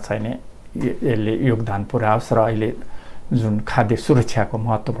त्यसमा चाहिँ नि यसले योगदान पुर्याओस् र अहिले जुन खाद्य सुरक्षाको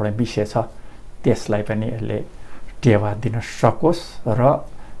महत्त्वपूर्ण विषय छ त्यसलाई पनि यसले टेवा दिन सकोस् र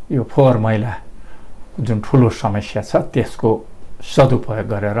यो फोहोर मैला जुन ठुलो समस्या छ त्यसको सदुपयोग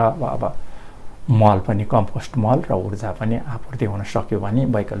गरेर अब मल पनि कम्पोस्ट मल र ऊर्जा पनि आपूर्ति हुन सक्यो भने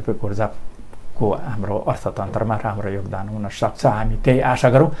वैकल्पिक ऊर्जाको हाम्रो अर्थतन्त्रमा राम्रो योगदान हुन सक्छ। हामी त्यही आशा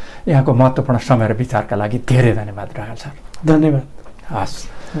गरौँ। यहाँको महत्त्वपूर्ण समय र विचारका लागि धेरै धन्यवाद ढकाल सर। धन्यवाद। हस्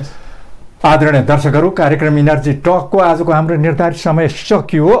आदरणीय दर्शकहरू, कार्यक्रम इनर्जी टकको आजको हाम्रो निर्धारित समय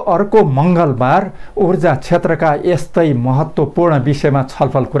सकियो। अर्को मङ्गलबार ऊर्जा क्षेत्रका यस्तै महत्त्वपूर्ण विषयमा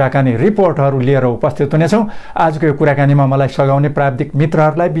छलफल कुराकानी रिपोर्टहरू लिएर उपस्थित हुनेछौँ। आजको यो कुराकानीमा मलाई सघाउने प्राविधिक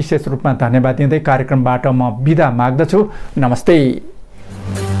मित्रहरूलाई विशेष रूपमा धन्यवाद दिँदै कार्यक्रमबाट म बिदा माग्दछु। नमस्ते।